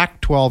the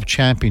Pac-12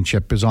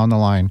 championship is on the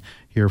line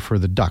here for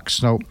the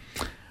Ducks. Now,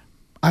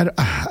 I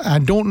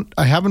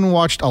haven't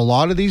watched a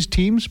lot of these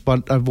teams,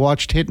 but I've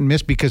watched hit and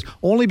miss because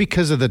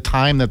of the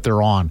time that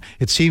they're on.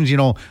 It seems,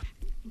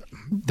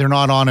 they're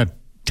not on at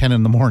 10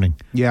 in the morning.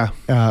 Yeah.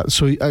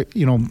 So a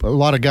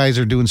lot of guys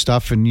are doing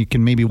stuff, and you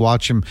can maybe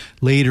watch them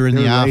later in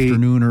the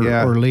afternoon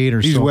or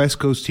later. These West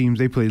Coast teams,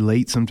 they play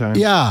late sometimes.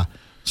 Yeah.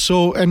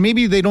 So, and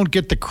maybe they don't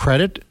get the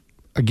credit.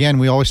 Again,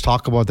 we always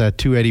talk about that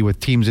too, Eddie,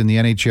 with teams in the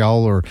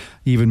NHL or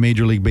even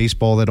Major League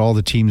Baseball, that all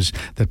the teams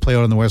that play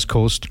out on the West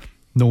Coast,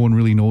 no one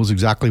really knows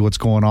exactly what's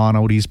going on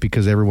out east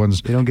because they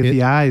don't get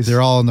the eyes.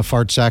 They're all in the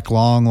fart sack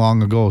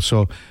long ago.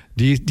 So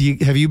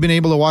have you been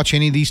able to watch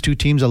any of these two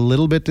teams a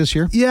little bit this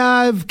year? Yeah,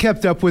 I've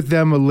kept up with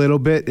them a little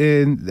bit,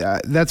 and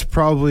that's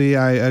probably,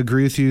 I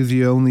agree with you,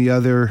 the only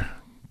other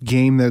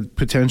game that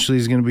potentially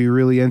is going to be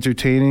really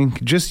entertaining.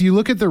 Just you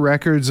look at the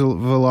records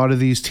of a lot of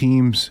these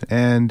teams,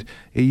 and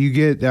you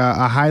get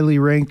a highly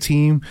ranked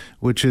team,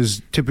 which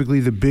is typically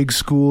the big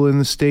school in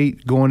the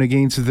state, going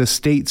against the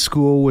state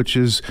school, which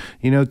is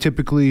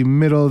typically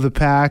middle of the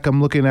pack.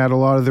 I'm looking at a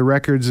lot of the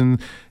records,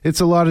 and it's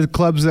a lot of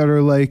clubs that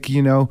are like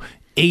 8-1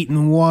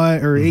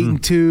 or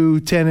 8-2,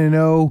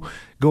 10-0.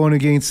 Going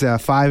against a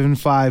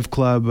 5-5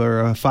 club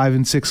or a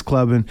 5-6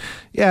 club, and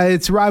yeah,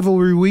 it's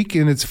rivalry week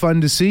and it's fun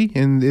to see,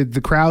 and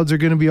the crowds are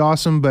going to be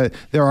awesome, but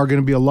there are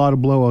going to be a lot of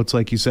blowouts,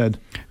 like you said.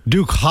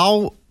 Duke,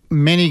 how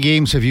many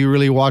games have you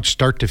really watched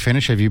start to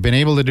finish? Have you been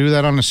able to do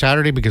that on a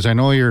Saturday? Because I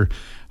know you're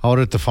out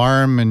at the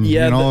farm and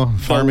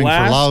farming for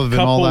love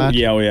and all that.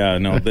 Yeah.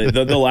 No,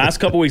 the last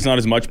couple weeks not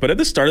as much, but at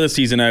the start of the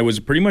season, I was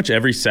pretty much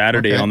every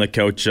Saturday on the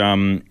couch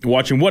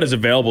watching what is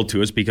available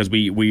to us, because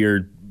we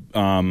are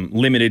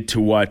limited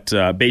to what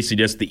basically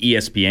just the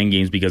ESPN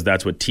games, because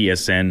that's what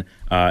TSN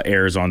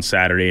airs on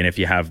Saturday, and if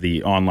you have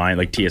the online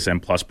like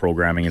TSN Plus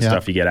programming and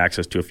stuff, you get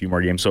access to a few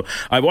more games. So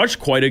I've watched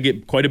quite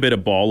a bit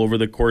of ball over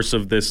the course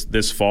of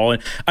this fall,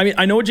 and I mean,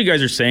 I know what you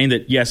guys are saying,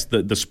 that yes,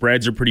 the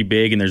spreads are pretty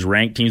big and there's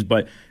ranked teams,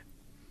 but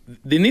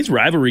in these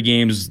rivalry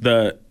games,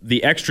 the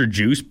extra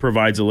juice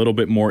provides a little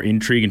bit more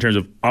intrigue in terms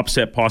of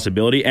upset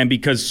possibility, and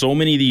because so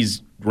many of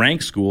these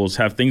ranked schools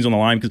have things on the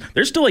line, because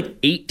there's still like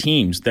 8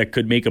 teams that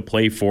could make a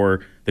play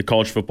for the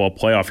college football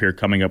playoff here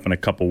coming up in a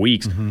couple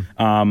weeks.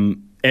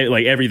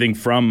 Like everything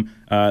from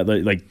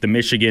like the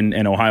Michigan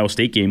and Ohio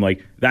State game,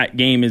 like that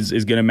game is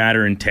going to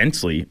matter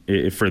intensely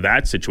for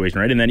that situation,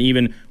 right? And then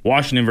even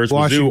Washington versus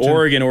Mizzou,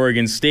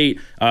 Oregon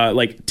State,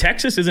 like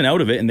Texas isn't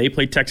out of it, and they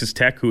play Texas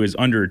Tech, who is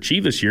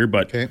underachieved this year.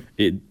 But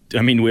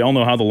we all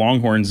know how the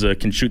Longhorns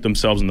can shoot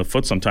themselves in the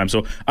foot sometimes.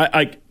 So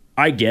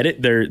I get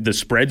it. The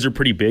spreads are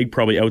pretty big,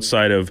 probably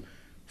outside of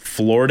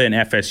Florida and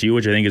FSU,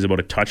 which I think is about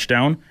a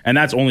touchdown, and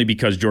that's only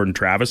because Jordan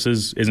Travis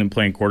isn't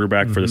playing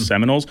quarterback for the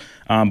Seminoles.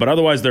 But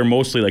otherwise, they're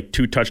mostly like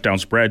 2 touchdown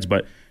spreads.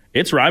 But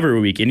it's rivalry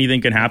week;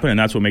 anything can happen, and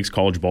that's what makes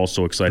college ball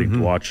so exciting to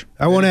watch.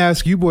 I want to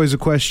ask you boys a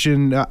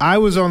question. I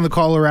was on the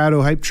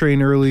Colorado hype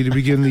train early to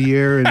begin the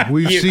year, and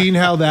we've seen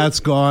how that's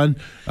gone.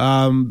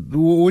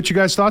 What's your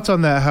guys' thoughts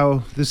on that?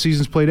 How this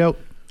season's played out?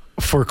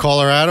 For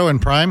Colorado and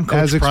Prime, Coach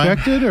as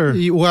expected,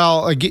 Prime? Or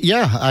well,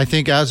 yeah, I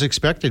think as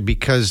expected,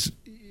 because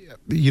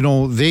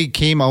they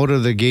came out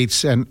of the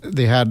gates and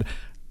they had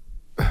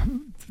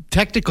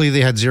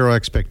zero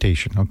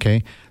expectation.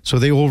 Okay, so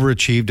they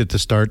overachieved at the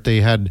start. They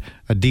had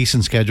a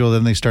decent schedule.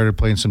 Then they started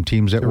playing some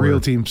teams that were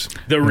real teams,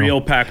 real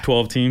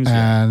Pac-12 teams,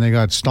 and they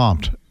got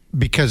stomped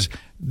because.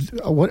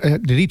 What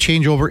did he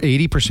change over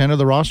 80% of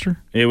the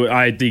roster?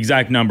 The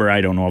exact number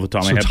I don't know off the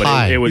top of my head,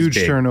 but it was huge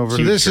big. turnover.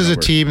 So this is a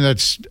team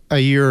that's a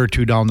year or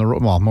two down the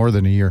road. Well, more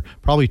than a year,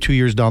 probably 2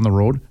 years down the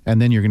road,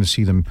 and then you're going to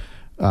see them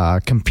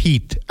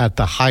compete at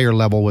the higher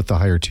level with the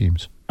higher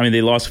teams. I mean,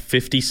 they lost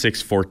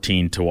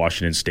 56-14 to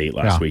Washington State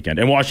last weekend.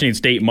 And Washington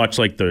State, much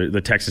like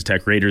the Texas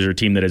Tech Raiders, are a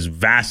team that is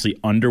vastly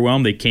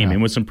underwhelmed. They came in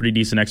with some pretty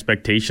decent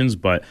expectations,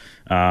 but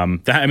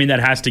that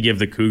has to give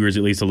the Cougars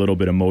at least a little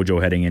bit of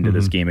mojo heading into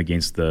this game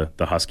against the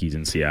Huskies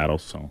in Seattle.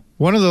 So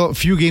one of the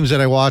few games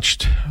that I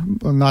watched,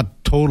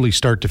 not totally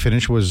start to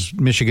finish, was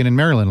Michigan and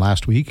Maryland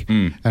last week.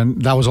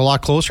 And that was a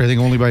lot closer, I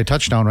think only by a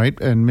touchdown, right?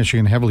 And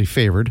Michigan heavily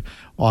favored,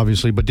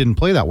 obviously, but didn't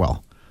play that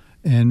well.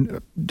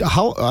 And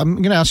I'm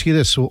going to ask you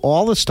this. So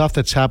all the stuff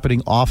that's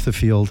happening off the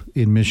field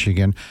in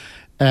Michigan,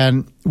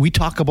 and we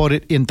talk about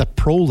it in the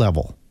pro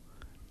level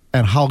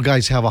and how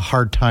guys have a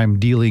hard time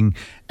dealing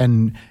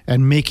and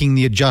making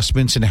the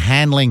adjustments and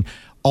handling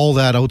all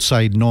that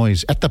outside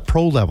noise at the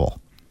pro level.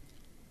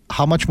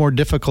 How much more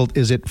difficult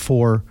is it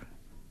for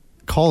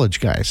college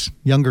guys,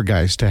 younger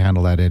guys, to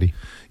handle that, Eddie?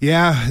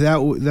 Yeah,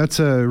 that's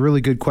a really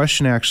good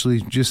question,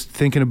 actually. Just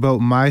thinking about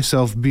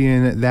myself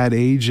being at that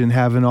age and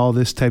having all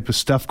this type of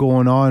stuff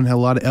going on, a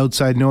lot of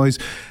outside noise.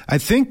 I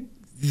think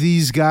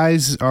these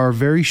guys are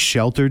very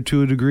sheltered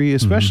to a degree,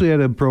 especially at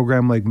a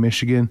program like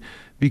Michigan,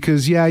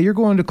 because, yeah, you're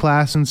going to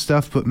class and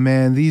stuff, but,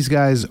 man, these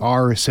guys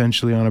are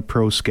essentially on a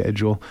pro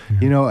schedule.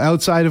 You know,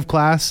 outside of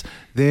class,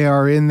 they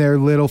are in their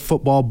little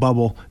football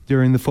bubble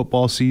during the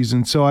football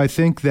season. So I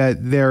think that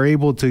they're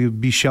able to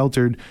be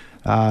sheltered,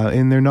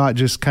 and they're not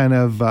just kind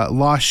of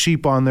lost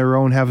sheep on their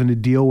own having to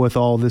deal with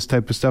all this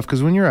type of stuff.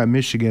 Because when you're at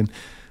Michigan,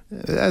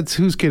 that's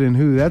who's kidding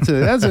who. That's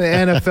an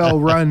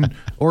NFL run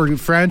or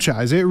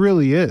franchise. It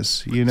really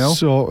is, you know.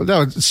 So that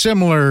was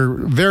similar,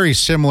 very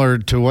similar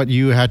to what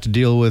you had to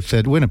deal with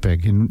at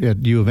Winnipeg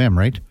at U of M,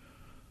 right?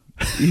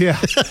 Yeah.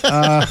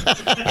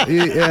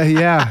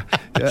 Yeah.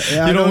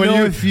 I don't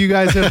know if you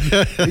guys have,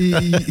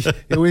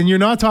 when you're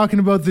not talking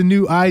about the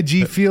new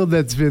IG field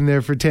that's been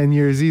there for 10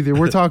 years either.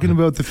 We're talking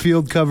about the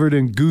field covered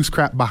in goose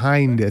crap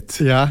behind it.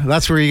 Yeah,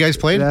 that's where you guys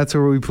played? That's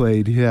where we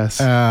played,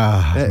 yes.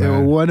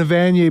 One of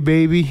Vanier,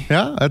 baby.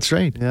 Yeah, that's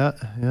right. Yeah.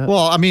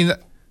 Well, I mean,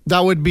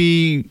 would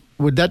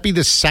that be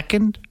the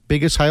second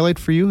biggest highlight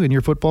for you in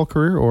your football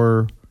career,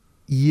 or...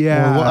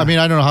 Yeah. I mean,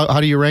 I don't know. How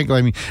do you rank?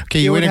 I mean, okay,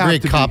 you win a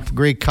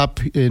Grey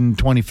Cup in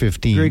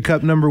 2015. Grey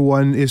Cup number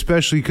one,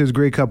 especially because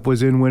Grey Cup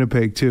was in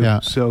Winnipeg too. Yeah.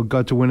 So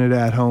got to win it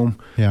at home.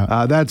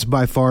 Yeah. That's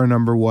by far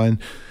number one.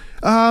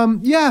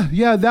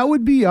 Yeah, that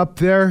would be up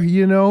there,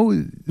 you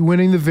know,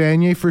 winning the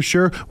Vanier for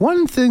sure.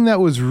 One thing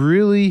that was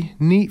really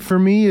neat for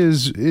me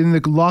is in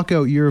the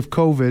lockout year of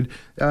COVID,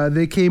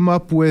 they came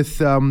up with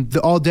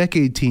the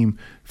all-decade team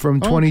from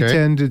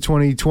 2010 to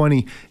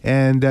 2020,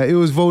 and it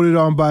was voted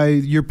on by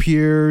your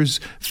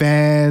peers,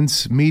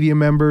 fans, media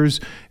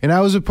members, and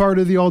I was a part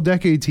of the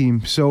all-decade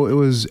team. So it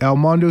was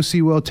Almondo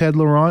Sewell, Ted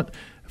Laurent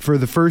for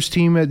the first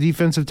team at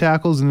defensive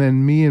tackles, and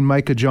then me and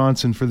Micah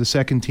Johnson for the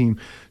second team.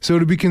 So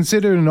to be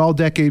considered an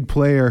all-decade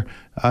player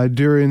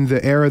during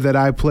the era that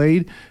I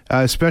played,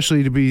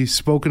 especially to be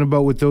spoken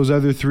about with those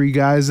other three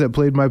guys that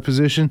played my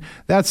position,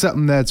 that's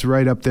something that's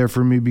right up there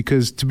for me,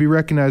 because to be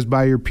recognized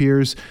by your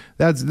peers,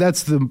 that's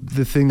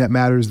the thing that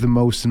matters the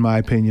most, in my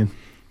opinion.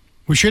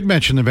 We should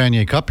mention the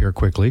Vanier Cup here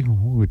quickly.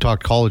 We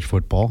talked college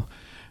football.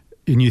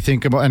 And you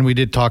think about, and we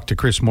did talk to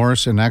Chris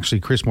Morris, and actually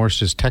Chris Morris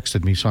just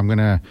texted me, so I'm going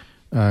to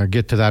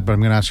get to that, but I'm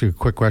going to ask you a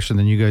quick question,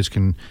 then you guys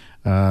can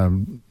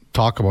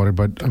talk about it.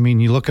 But, I mean,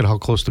 you look at how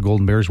close the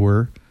Golden Bears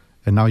were,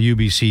 and now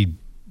UBC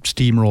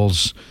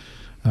steamrolls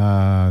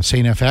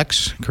St.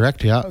 FX,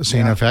 correct? Yeah,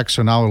 St. FX.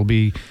 So now it'll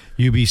be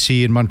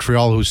UBC in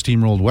Montreal, who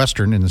steamrolled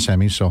Western in the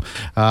semis. So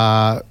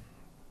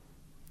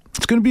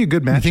it's going to be a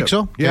good matchup. You think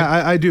so? Yeah,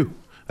 I do.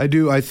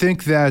 I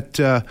think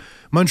that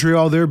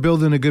Montreal, they're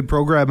building a good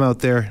program out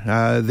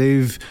there.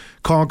 They've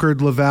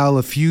conquered Laval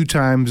a few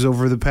times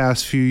over the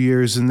past few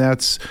years, and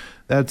that's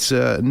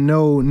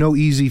no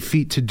easy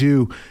feat to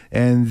do.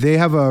 And they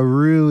have a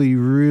really,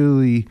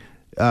 really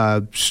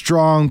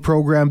strong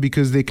program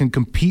because they can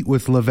compete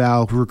with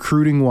Laval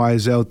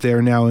recruiting-wise out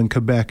there now in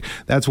Quebec.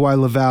 That's why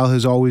Laval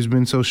has always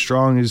been so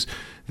strong, is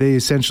they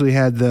essentially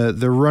had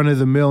the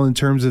run-of-the-mill in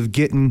terms of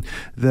getting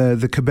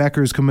the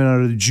Quebecers coming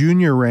out of the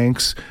junior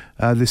ranks,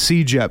 the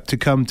CJEP, to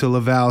come to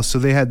Laval. So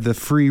they had the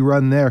free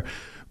run there.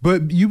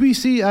 But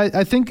UBC,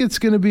 I think it's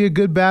going to be a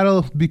good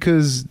battle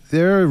because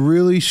they're a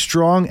really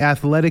strong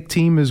athletic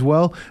team as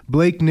well.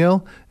 Blake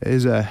Nill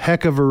is a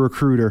heck of a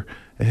recruiter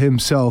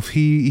himself.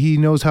 He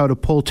knows how to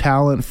pull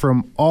talent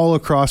from all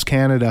across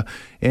Canada,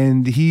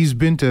 and he's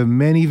been to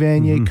many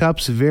Vanier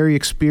Cups, very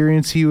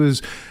experienced. He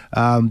was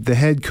the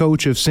head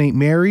coach of St.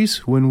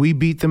 Mary's when we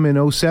beat them in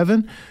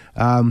 2007.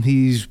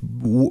 He's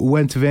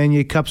went to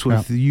Vanier Cups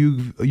with the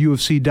U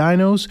of C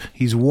Dinos.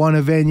 He's won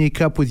a Vanier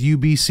Cup with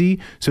UBC.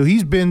 So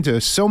he's been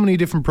to so many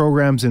different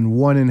programs and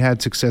won and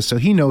had success. So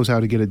he knows how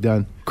to get it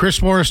done.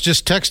 Chris Morris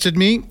just texted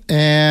me,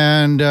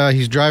 and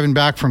he's driving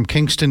back from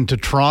Kingston to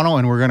Toronto,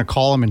 and we're going to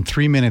call him in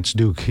 3 minutes,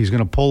 Duke. He's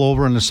going to pull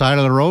over on the side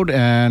of the road,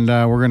 and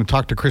we're going to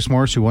talk to Chris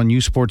Morris, who won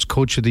U Sports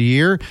Coach of the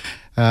Year.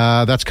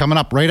 That's coming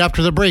up right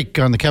after the break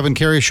on the Kevin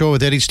Karius Show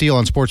with Eddie Steele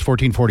on Sports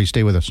 1440.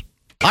 Stay with us.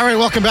 All right,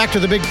 welcome back to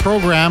the big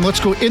program. Let's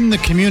go in the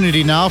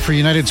community now for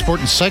United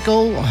Sport and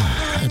Cycle.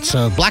 It's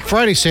a Black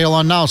Friday sale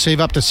on now. Save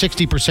up to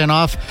 60%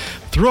 off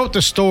throughout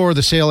the store.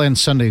 The sale ends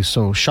Sunday,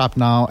 so shop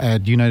now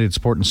at United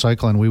Sport and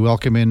Cycle. And we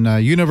welcome in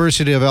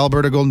University of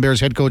Alberta Golden Bears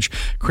head coach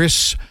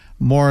Chris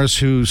Morris,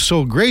 who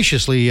so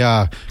graciously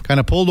kind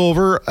of pulled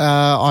over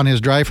on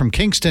his drive from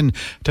Kingston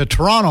to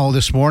Toronto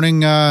this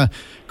morning.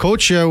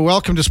 Coach,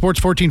 welcome to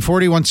Sports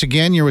 1440 once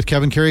again. You're with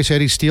Kevin Karius,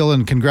 Eddie Steele,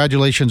 and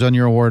congratulations on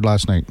your award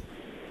last night.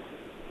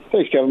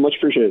 Thanks, Kevin. Much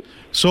appreciated.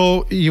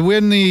 So you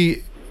win the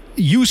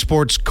U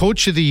Sports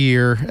Coach of the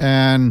Year,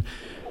 and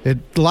the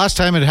last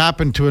time it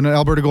happened to an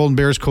Alberta Golden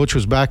Bears coach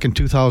was back in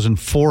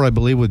 2004, I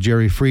believe, with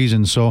Jerry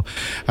Friesen. So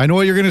I know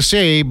what you're going to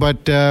say,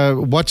 but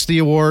what's the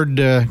award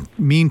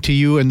mean to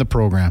you and the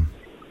program?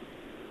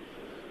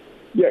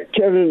 Yeah,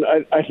 Kevin,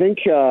 I think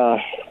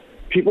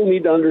people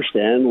need to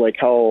understand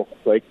how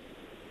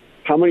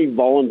many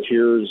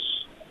volunteers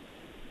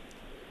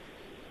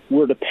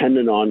we're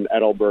dependent on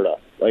at Alberta.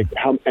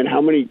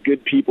 How many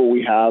good people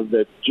we have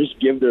that just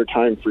give their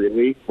time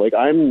freely.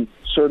 I'm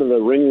sort of the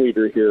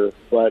ringleader here,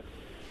 but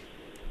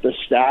the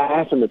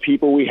staff and the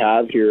people we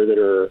have here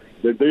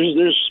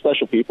there's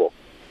special people,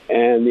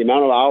 and the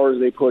amount of hours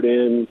they put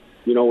in,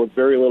 with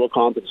very little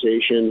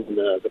compensation,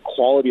 the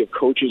quality of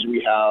coaches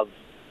we have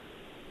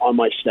on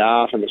my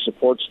staff and the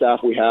support staff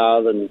we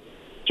have, and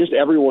just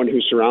everyone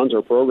who surrounds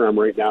our program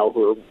right now,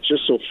 who are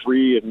just so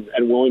free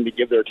and willing to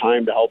give their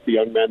time to help the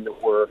young men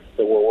that we're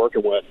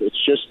working with.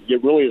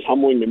 It really is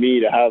humbling to me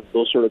to have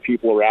those sort of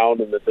people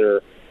around, and that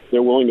they're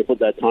willing to put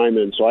that time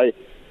in. So I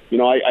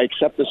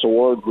accept this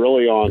award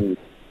really on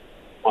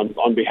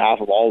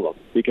behalf of all of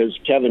them, because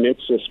Kevin,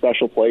 it's a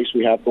special place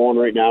we have going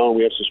right now, and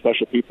we have some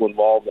special people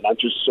involved, and I'm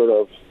just sort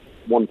of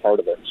one part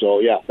of it. So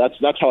yeah, that's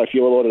how I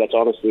feel about it. That's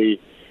honestly,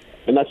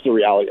 and that's the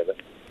reality of it.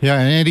 Yeah,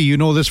 and Andy, you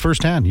know this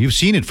firsthand. You've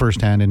seen it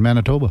firsthand in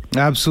Manitoba.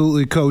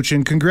 Absolutely, Coach,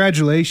 and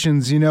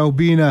congratulations.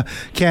 Being a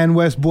Can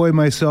West boy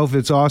myself,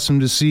 it's awesome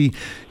to see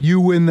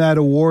you win that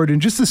award, and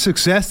just the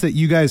success that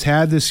you guys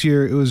had this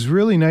year. It was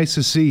really nice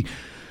to see.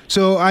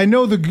 So I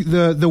know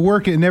the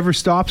work, it never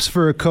stops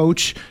for a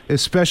coach,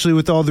 especially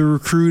with all the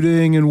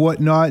recruiting and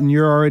whatnot, and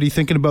you're already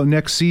thinking about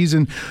next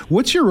season.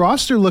 What's your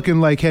roster looking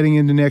like heading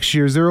into next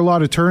year? Is there a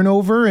lot of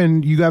turnover,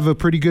 and you have a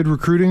pretty good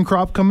recruiting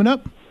crop coming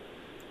up?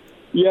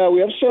 Yeah, we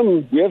have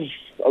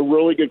a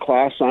really good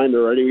class signed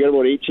already. We got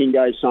about 18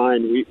 guys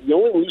signed. We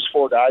only lose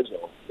 4 guys,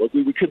 though. Like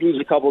we could lose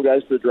a couple of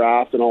guys to the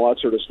draft and all that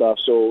sort of stuff.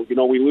 So,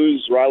 we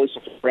lose Riley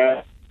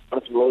Safran,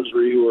 Jonathan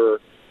Rosary,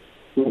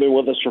 who've been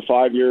with us for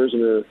 5 years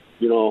and are,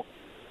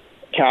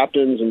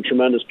 captains and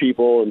tremendous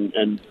people,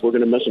 and we're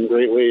going to miss them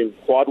greatly. And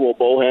Quadwell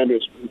Bohan, who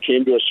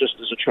came to us just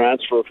as a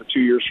transfer for 2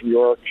 years from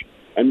York,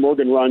 and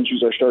Morgan Runge,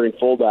 who's our starting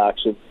fullback.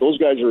 So those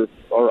guys are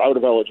out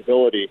of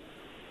eligibility.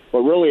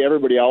 But really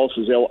everybody else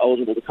is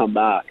eligible to come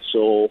back.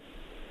 So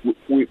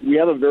we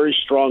have a very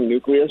strong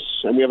nucleus,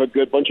 and we have a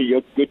good bunch of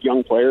good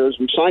young players.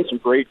 We've signed some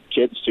great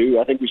kids, too.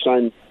 I think we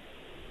signed,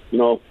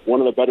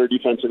 one of the better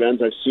defensive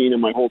ends I've seen in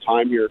my whole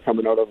time here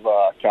coming out of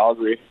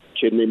Calgary, a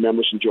kid named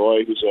Emerson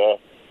Joy, who's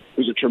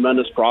a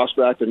tremendous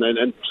prospect,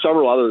 and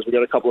several others. We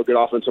got a couple of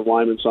good offensive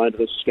linemen signed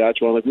to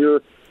Saskatchewan. Like we're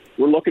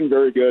looking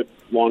very good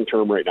long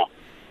term right now.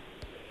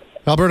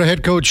 Alberta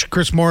head coach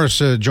Chris Morris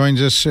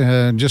joins us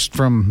just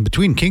from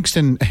between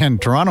Kingston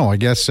and Toronto, I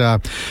guess.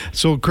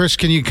 So, Chris,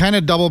 can you kind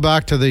of double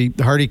back to the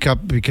Hardy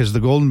Cup, because the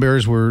Golden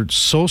Bears were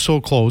so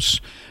close,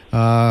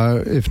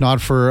 if not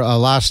for a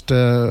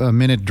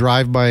last-minute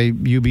drive by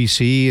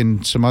UBC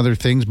and some other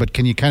things. But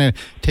can you kind of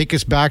take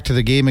us back to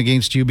the game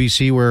against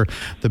UBC where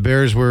the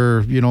Bears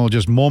were,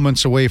 just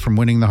moments away from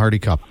winning the Hardy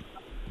Cup?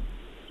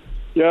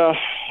 Yeah,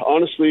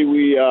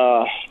 honestly,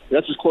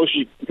 that's as close as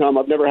you can come.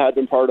 I've never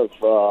been part of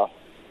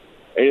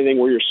anything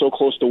where you're so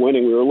close to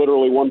winning. We were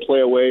literally one play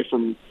away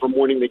from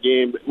winning the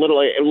game.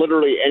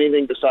 Literally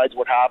anything besides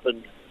what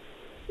happened.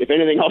 If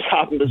anything else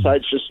happened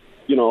besides just,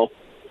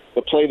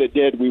 the play that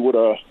did, we would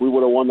have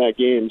won that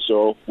game.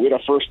 So we had a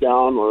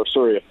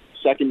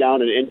second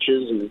down in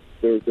inches, and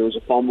there was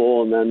a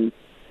fumble, and then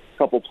a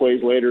couple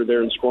plays later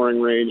they're in scoring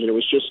range, and it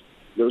was just,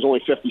 there was only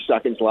 50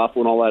 seconds left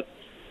when all that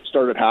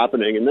started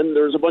happening. And then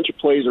there was a bunch of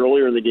plays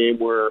earlier in the game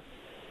where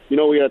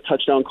we had a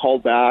touchdown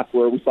called back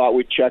where we thought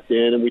we'd checked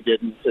in and we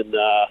didn't. And,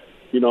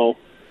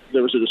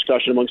 there was a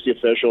discussion amongst the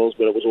officials,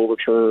 but it was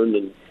overturned.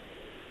 And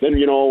then,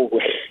 it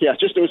was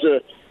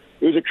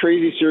a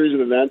crazy series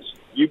of events.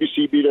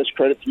 UBC beat us.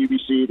 Credit to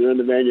UBC. They're in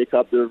the Vanier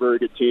Cup. They're a very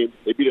good team.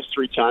 They beat us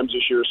 3 times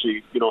this year. So,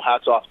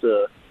 hats off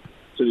to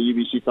the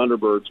UBC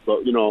Thunderbirds.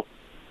 But,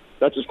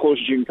 that's as close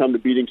as you can come to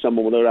beating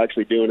someone without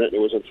actually doing it. It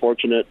was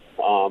unfortunate.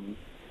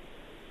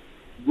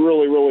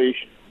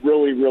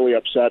 Really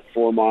upset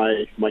for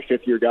my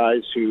fifth-year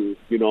guys who,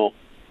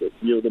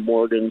 the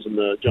Morgans and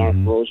the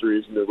Jonathan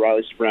Rosaries and the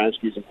Riley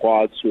Safranskis and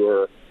Quads who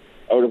are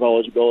out of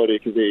eligibility,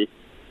 because they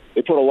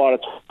put a lot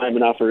of time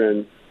and effort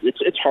in.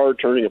 It's hard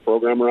turning a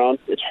program around.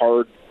 It's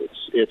hard.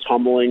 It's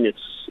humbling.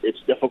 It's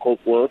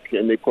difficult work,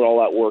 and they put all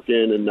that work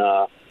in. And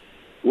it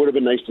would have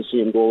been nice to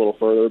see them go a little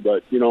further,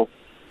 but we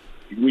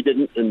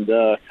didn't. And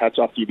hats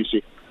off to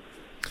UBC.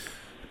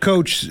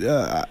 Coach,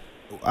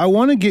 I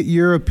want to get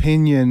your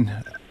opinion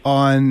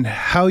on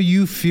how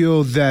you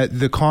feel that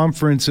the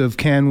conference of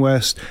Can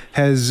West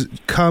has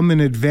come in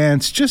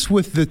advance just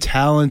with the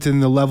talent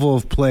and the level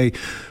of play.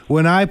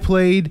 When I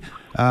played,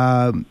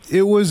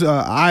 it was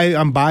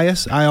I'm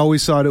biased. I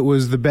always thought it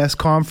was the best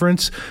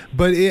conference,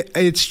 but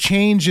it's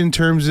changed in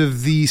terms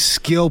of the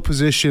skill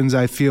positions.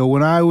 I feel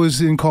when I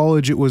was in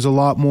college, it was a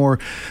lot more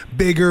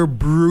bigger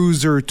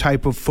bruiser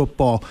type of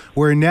football,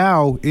 where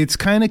now it's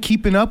kind of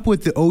keeping up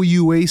with the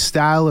OUA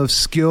style of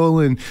skill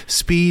and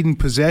speed and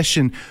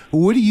possession.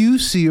 What do you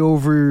see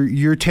over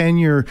your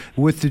tenure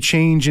with the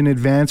change and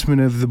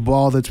advancement of the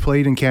ball that's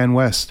played in Can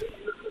West?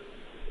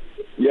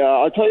 Yeah,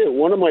 I'll tell you,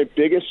 one of my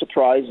biggest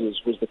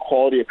surprises was the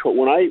quality of coach.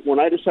 When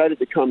I decided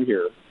to come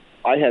here,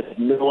 I had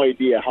no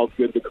idea how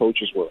good the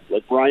coaches were.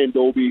 Like Brian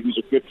Dobie, who's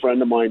a good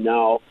friend of mine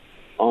now,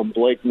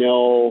 Blake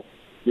Nill,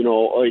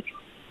 like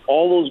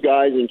all those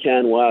guys in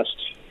Can West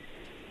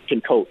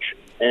can coach,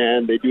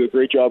 and they do a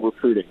great job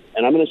recruiting.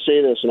 And I'm going to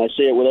say this, and I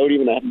say it without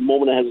even a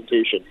moment of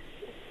hesitation.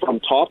 From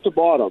top to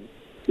bottom,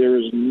 there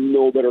is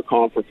no better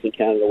conference than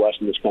Canada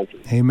West in this country.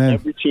 Amen.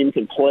 Every team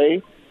can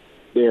play.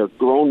 They are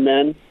grown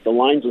men. The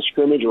lines of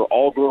scrimmage are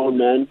all grown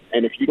men.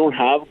 And if you don't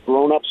have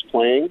grown-ups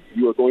playing,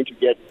 you are going to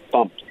get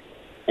thumped.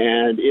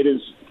 And it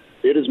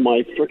is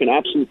my freaking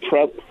absolute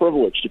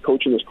privilege to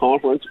coach in this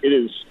conference. It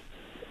is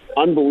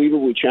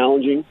unbelievably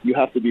challenging. You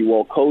have to be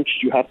well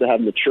coached. You have to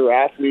have mature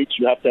athletes.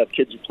 You have to have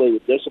kids who play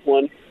with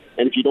discipline.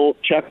 And if you don't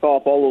check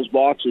off all those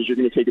boxes, you're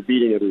going to take a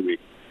beating every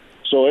week.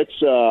 So it's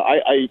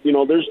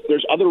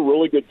there's other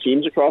really good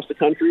teams across the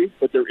country,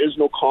 but there is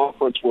no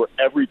conference where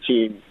every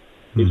team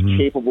is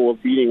capable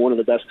of beating one of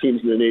the best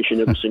teams in the nation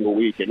every single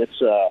week, and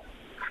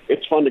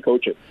it's fun to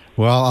coach it.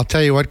 Well, I'll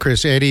tell you what,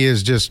 Chris, Eddie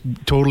is just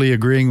totally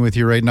agreeing with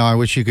you right now. I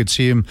wish you could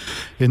see him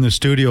in the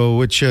studio,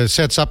 which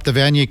sets up the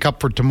Vanier Cup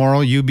for tomorrow.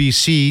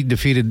 UBC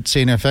defeated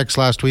St. FX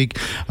last week.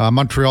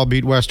 Montreal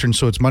beat Western,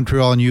 so it's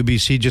Montreal and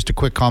UBC. Just a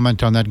quick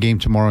comment on that game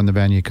tomorrow in the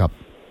Vanier Cup.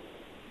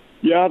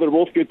 Yeah, they're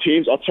both good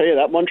teams. I'll tell you,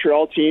 that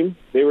Montreal team,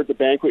 they were at the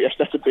banquet. Yes,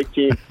 that's a big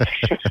team.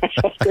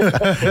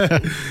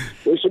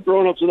 There's some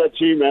grown-ups on that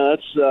team, man.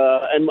 That's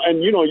and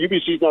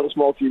UBC's not a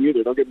small team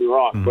either. Don't get me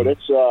wrong, but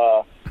it's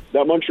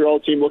that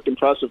Montreal team looked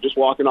impressive just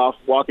walking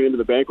into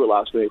the banquet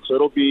last night. So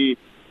it'll be.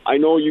 I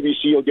know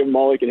UBC will give them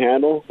all they can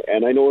handle,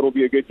 and I know it'll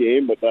be a good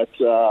game. But that's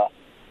I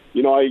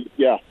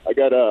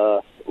got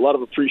a lot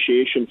of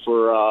appreciation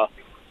for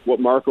what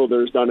Marco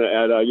there's done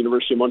at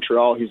University of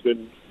Montreal. He's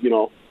been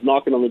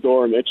knocking on the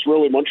door, and it's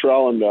really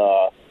Montreal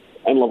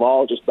and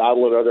Laval just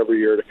battle it out every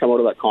year to come out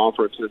of that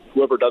conference. And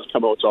whoever does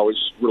come out is always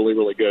really,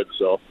 really good.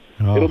 So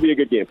it'll be a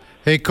good game.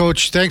 Hey,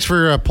 Coach, thanks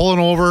for pulling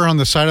over on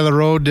the side of the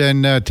road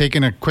and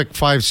taking a quick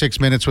 5-6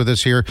 minutes with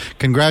us here.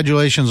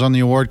 Congratulations on the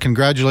award.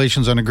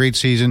 Congratulations on a great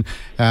season.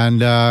 And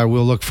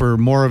we'll look for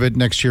more of it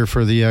next year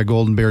for the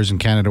Golden Bears in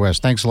Canada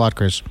West. Thanks a lot,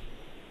 Chris.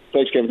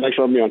 Thanks, Kevin. Thanks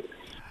for having me on.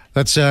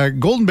 That's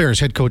Golden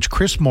Bears head coach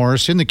Chris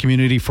Morris in the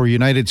community for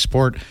United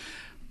Sport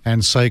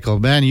and Cycle.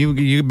 Man, you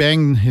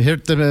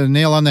hit the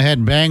nail on the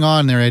head, bang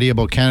on there, Eddie,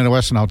 about Canada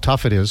West and how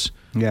tough it is.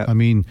 Yeah. I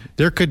mean,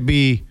 there could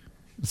be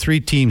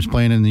three teams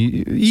right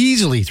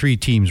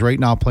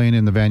now playing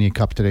in the Vanier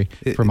Cup today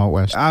from out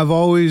west. I've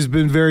always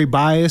been very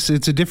biased.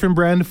 It's a different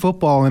brand of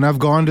football, and I've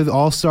gone to the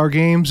All-Star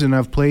games, and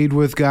I've played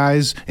with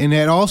guys. And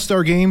at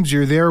All-Star games,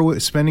 you're there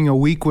spending a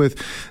week with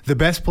the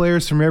best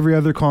players from every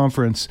other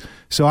conference.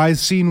 So I've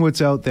seen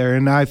what's out there,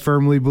 and I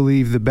firmly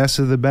believe the best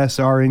of the best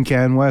are in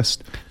Can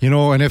West.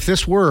 And if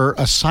this were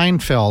a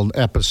Seinfeld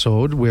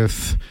episode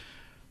with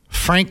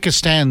Frank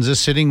Costanza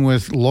sitting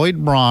with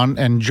Lloyd Braun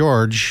and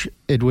George,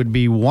 it would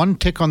be one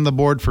tick on the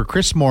board for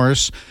Chris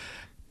Morris,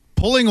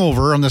 pulling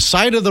over on the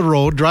side of the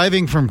road,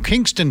 driving from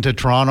Kingston to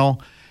Toronto,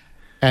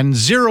 and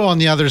 0 on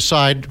the other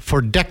side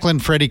for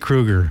Declan Freddy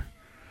Krueger.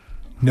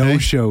 No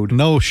show.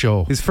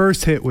 His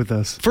first hit with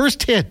us.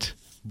 First hit.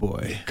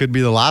 Boy. Could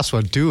be the last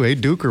one too, eh,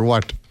 Duke, or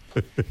what?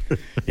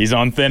 He's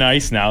on thin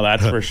ice now,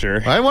 that's for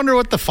sure. I wonder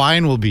what the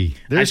fine will be.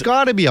 There's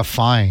got to be a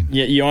fine.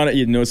 Yeah,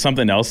 you know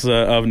something else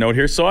of note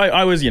here. So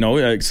I was,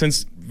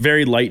 since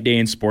very light day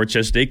in sports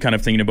yesterday, kind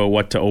of thinking about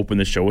what to open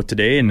the show with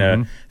today,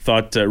 and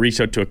thought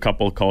reached out to a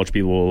couple of college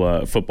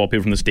people, football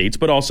people from the States,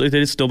 but also it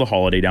is still the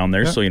holiday down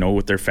there, so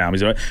with their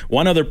families.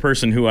 One other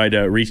person who I'd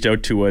reached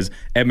out to was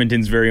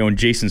Edmonton's very own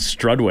Jason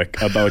Strudwick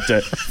about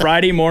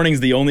Friday morning's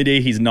the only day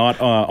he's not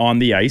on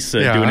the ice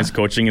doing his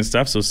coaching and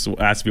stuff, so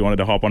asked if he wanted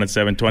to hop on at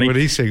 7:20. What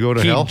did he say, go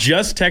to hell? He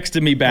just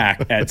texted me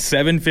back at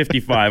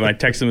 7:55, and I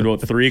texted him at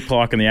about 3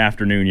 o'clock in the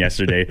afternoon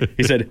yesterday.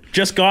 He said,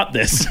 just got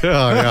this.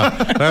 Oh,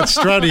 yeah. That's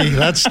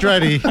Struddy.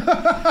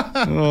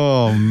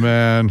 Oh,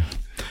 man.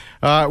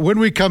 When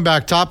we come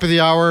back, top of the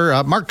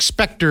hour, Mark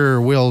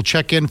Spector will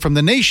check in from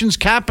the nation's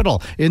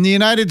capital in the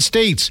United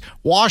States,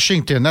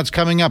 Washington. That's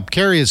coming up.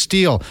 Karius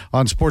Steele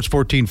on Sports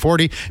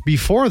 1440.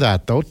 Before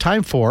that, though,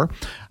 time for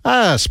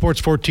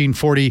Sports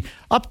 1440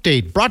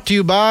 update brought to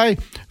you by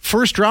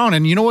First Round.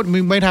 And you know what?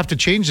 We might have to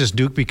change this,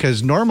 Duke,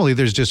 because normally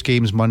there's just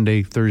games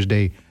Monday,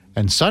 Thursday,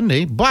 and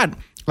Sunday. But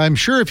I'm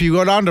sure if you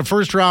go down to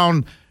First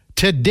Round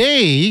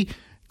today,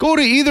 go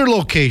to either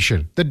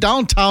location, the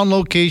downtown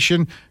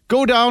location,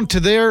 go down to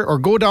there or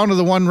go down to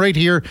the one right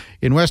here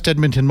in West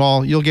Edmonton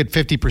Mall. You'll get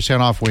 50%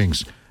 off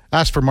wings.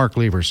 Ask for Mark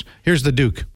Levers. Here's the Duke.